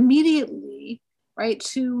more immediately, right,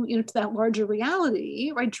 to that larger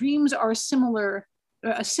reality, right? Dreams are a similar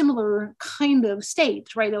kind of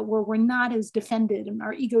state, right, where we're not as defended and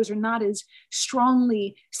our egos are not as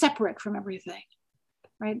strongly separate from everything.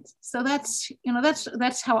 Right. So that's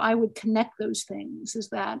how I would connect those things, is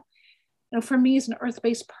that, for me as an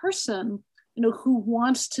earth-based person, who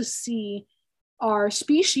wants to see our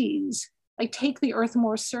species like take the earth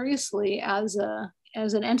more seriously as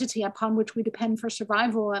an entity upon which we depend for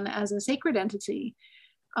survival and as a sacred entity,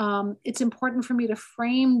 it's important for me to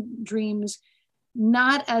frame dreams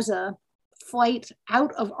not as a flight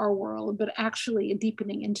out of our world, but actually a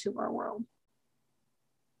deepening into our world.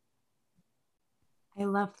 I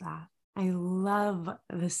love that. I love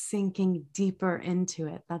the sinking deeper into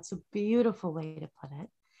it. That's a beautiful way to put it.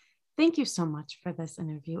 Thank you so much for this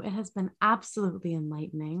interview. It has been absolutely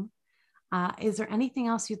enlightening. Is there anything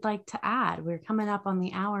else you'd like to add? We're coming up on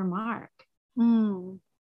the hour mark.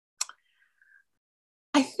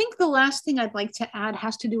 I think the last thing I'd like to add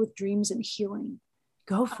has to do with dreams and healing.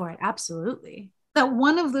 Go for it. Absolutely. That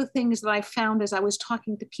one of the things that I found as I was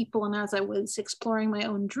talking to people and as I was exploring my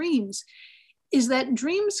own dreams is that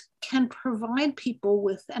dreams can provide people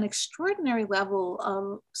with an extraordinary level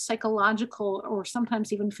of psychological or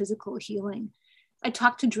sometimes even physical healing. I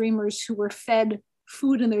talked to dreamers who were fed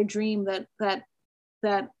food in their dream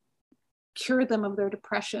that cured them of their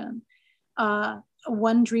depression.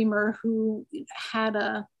 One dreamer who had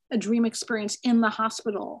a dream experience in the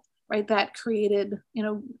hospital, right, that created,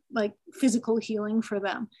 like physical healing for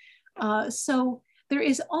them. So there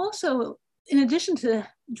is also, in addition to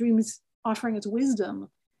dreams offering its wisdom,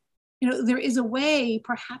 there is a way,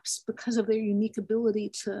 perhaps because of their unique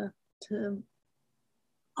ability to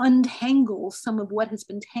untangle some of what has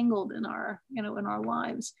been tangled in our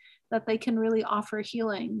lives, that they can really offer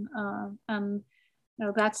healing. And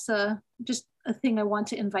that's just a thing I want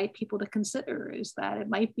to invite people to consider, is that it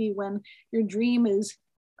might be when your dream is,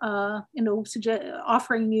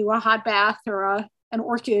 offering you a hot bath or an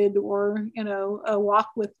orchid or, a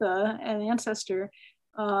walk with an ancestor,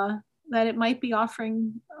 that it might be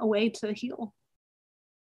offering a way to heal.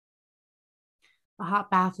 A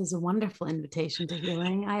hot bath is a wonderful invitation to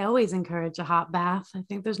healing. I always encourage a hot bath. I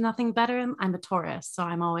think there's nothing better. I'm a Taurus, so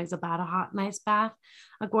I'm always about a hot, nice bath,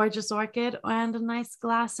 a gorgeous orchid, and a nice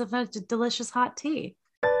glass of a delicious hot tea.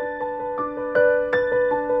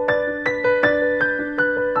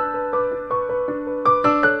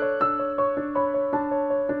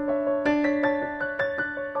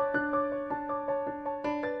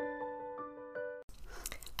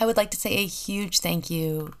 I would like to say a huge thank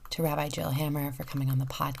you to Rabbi Jill Hammer for coming on the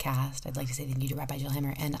podcast. I'd like to say thank you to Rabbi Jill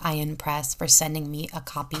Hammer and Ayin Press for sending me a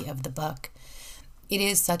copy of the book. It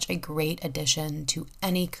is such a great addition to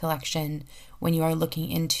any collection when you are looking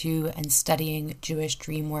into and studying Jewish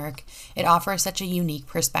dream work. It offers such a unique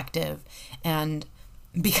perspective, and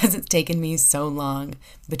because it's taken me so long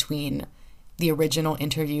between the original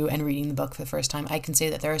interview and reading the book for the first time, I can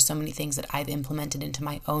say that there are so many things that I've implemented into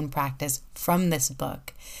my own practice from this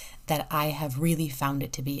book that I have really found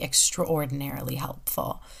it to be extraordinarily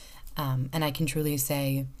helpful. And I can truly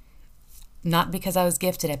say, not because I was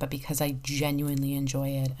gifted it, but because I genuinely enjoy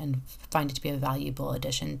it and find it to be a valuable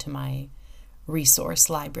addition to my resource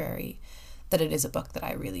library, that it is a book that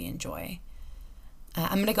I really enjoy.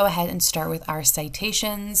 I'm going to go ahead and start with our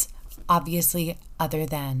citations, obviously other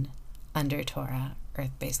than Under Torah,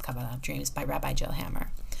 Earth-Based Kabbalah Dreams by Rabbi Jill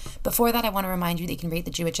Hammer. Before that, I want to remind you that you can rate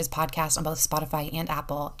the Jewitches podcast on both Spotify and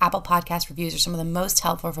Apple. Apple Podcast reviews are some of the most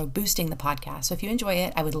helpful for boosting the podcast. So if you enjoy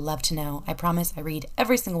it, I would love to know. I promise I read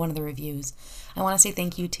every single one of the reviews. I want to say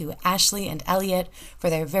thank you to Ashley and Elliot for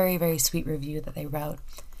their very, very sweet review that they wrote.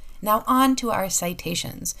 Now on to our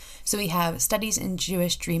citations. So we have Studies in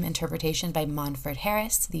Jewish Dream Interpretation by Monfort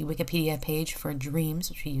Harris, the Wikipedia page for dreams,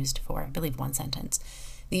 which we used for, I believe, one sentence.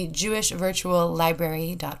 The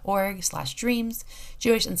jewishvirtuallibrary.org/dreams,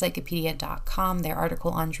 jewishencyclopedia.com, their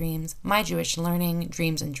article on dreams, My Jewish Learning,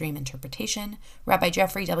 Dreams and Dream Interpretation, Rabbi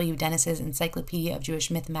Jeffrey W. Dennis's Encyclopedia of Jewish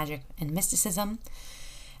Myth, Magic, and Mysticism,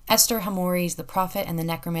 Esther Hamori's The Prophet and the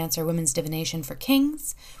Necromancer, Women's Divination for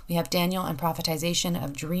Kings. We have Daniel and Prophetization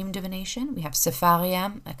of Dream Divination. We have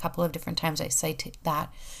Sefaria. A couple of different times I cite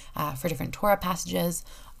that for different Torah passages.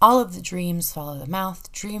 All of the Dreams Follow the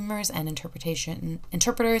Mouth, Dreamers and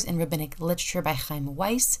Interpreters in Rabbinic Literature by Chaim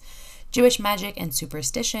Weiss, Jewish Magic and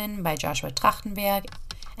Superstition by Joshua Trachtenberg,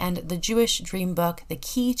 and The Jewish Dream Book, The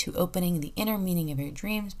Key to Opening the Inner Meaning of Your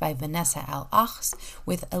Dreams by Vanessa L. Ochs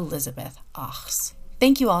with Elizabeth Ochs.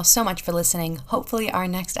 Thank you all so much for listening. Hopefully our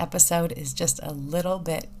next episode is just a little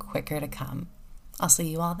bit quicker to come. I'll see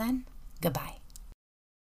you all then. Goodbye.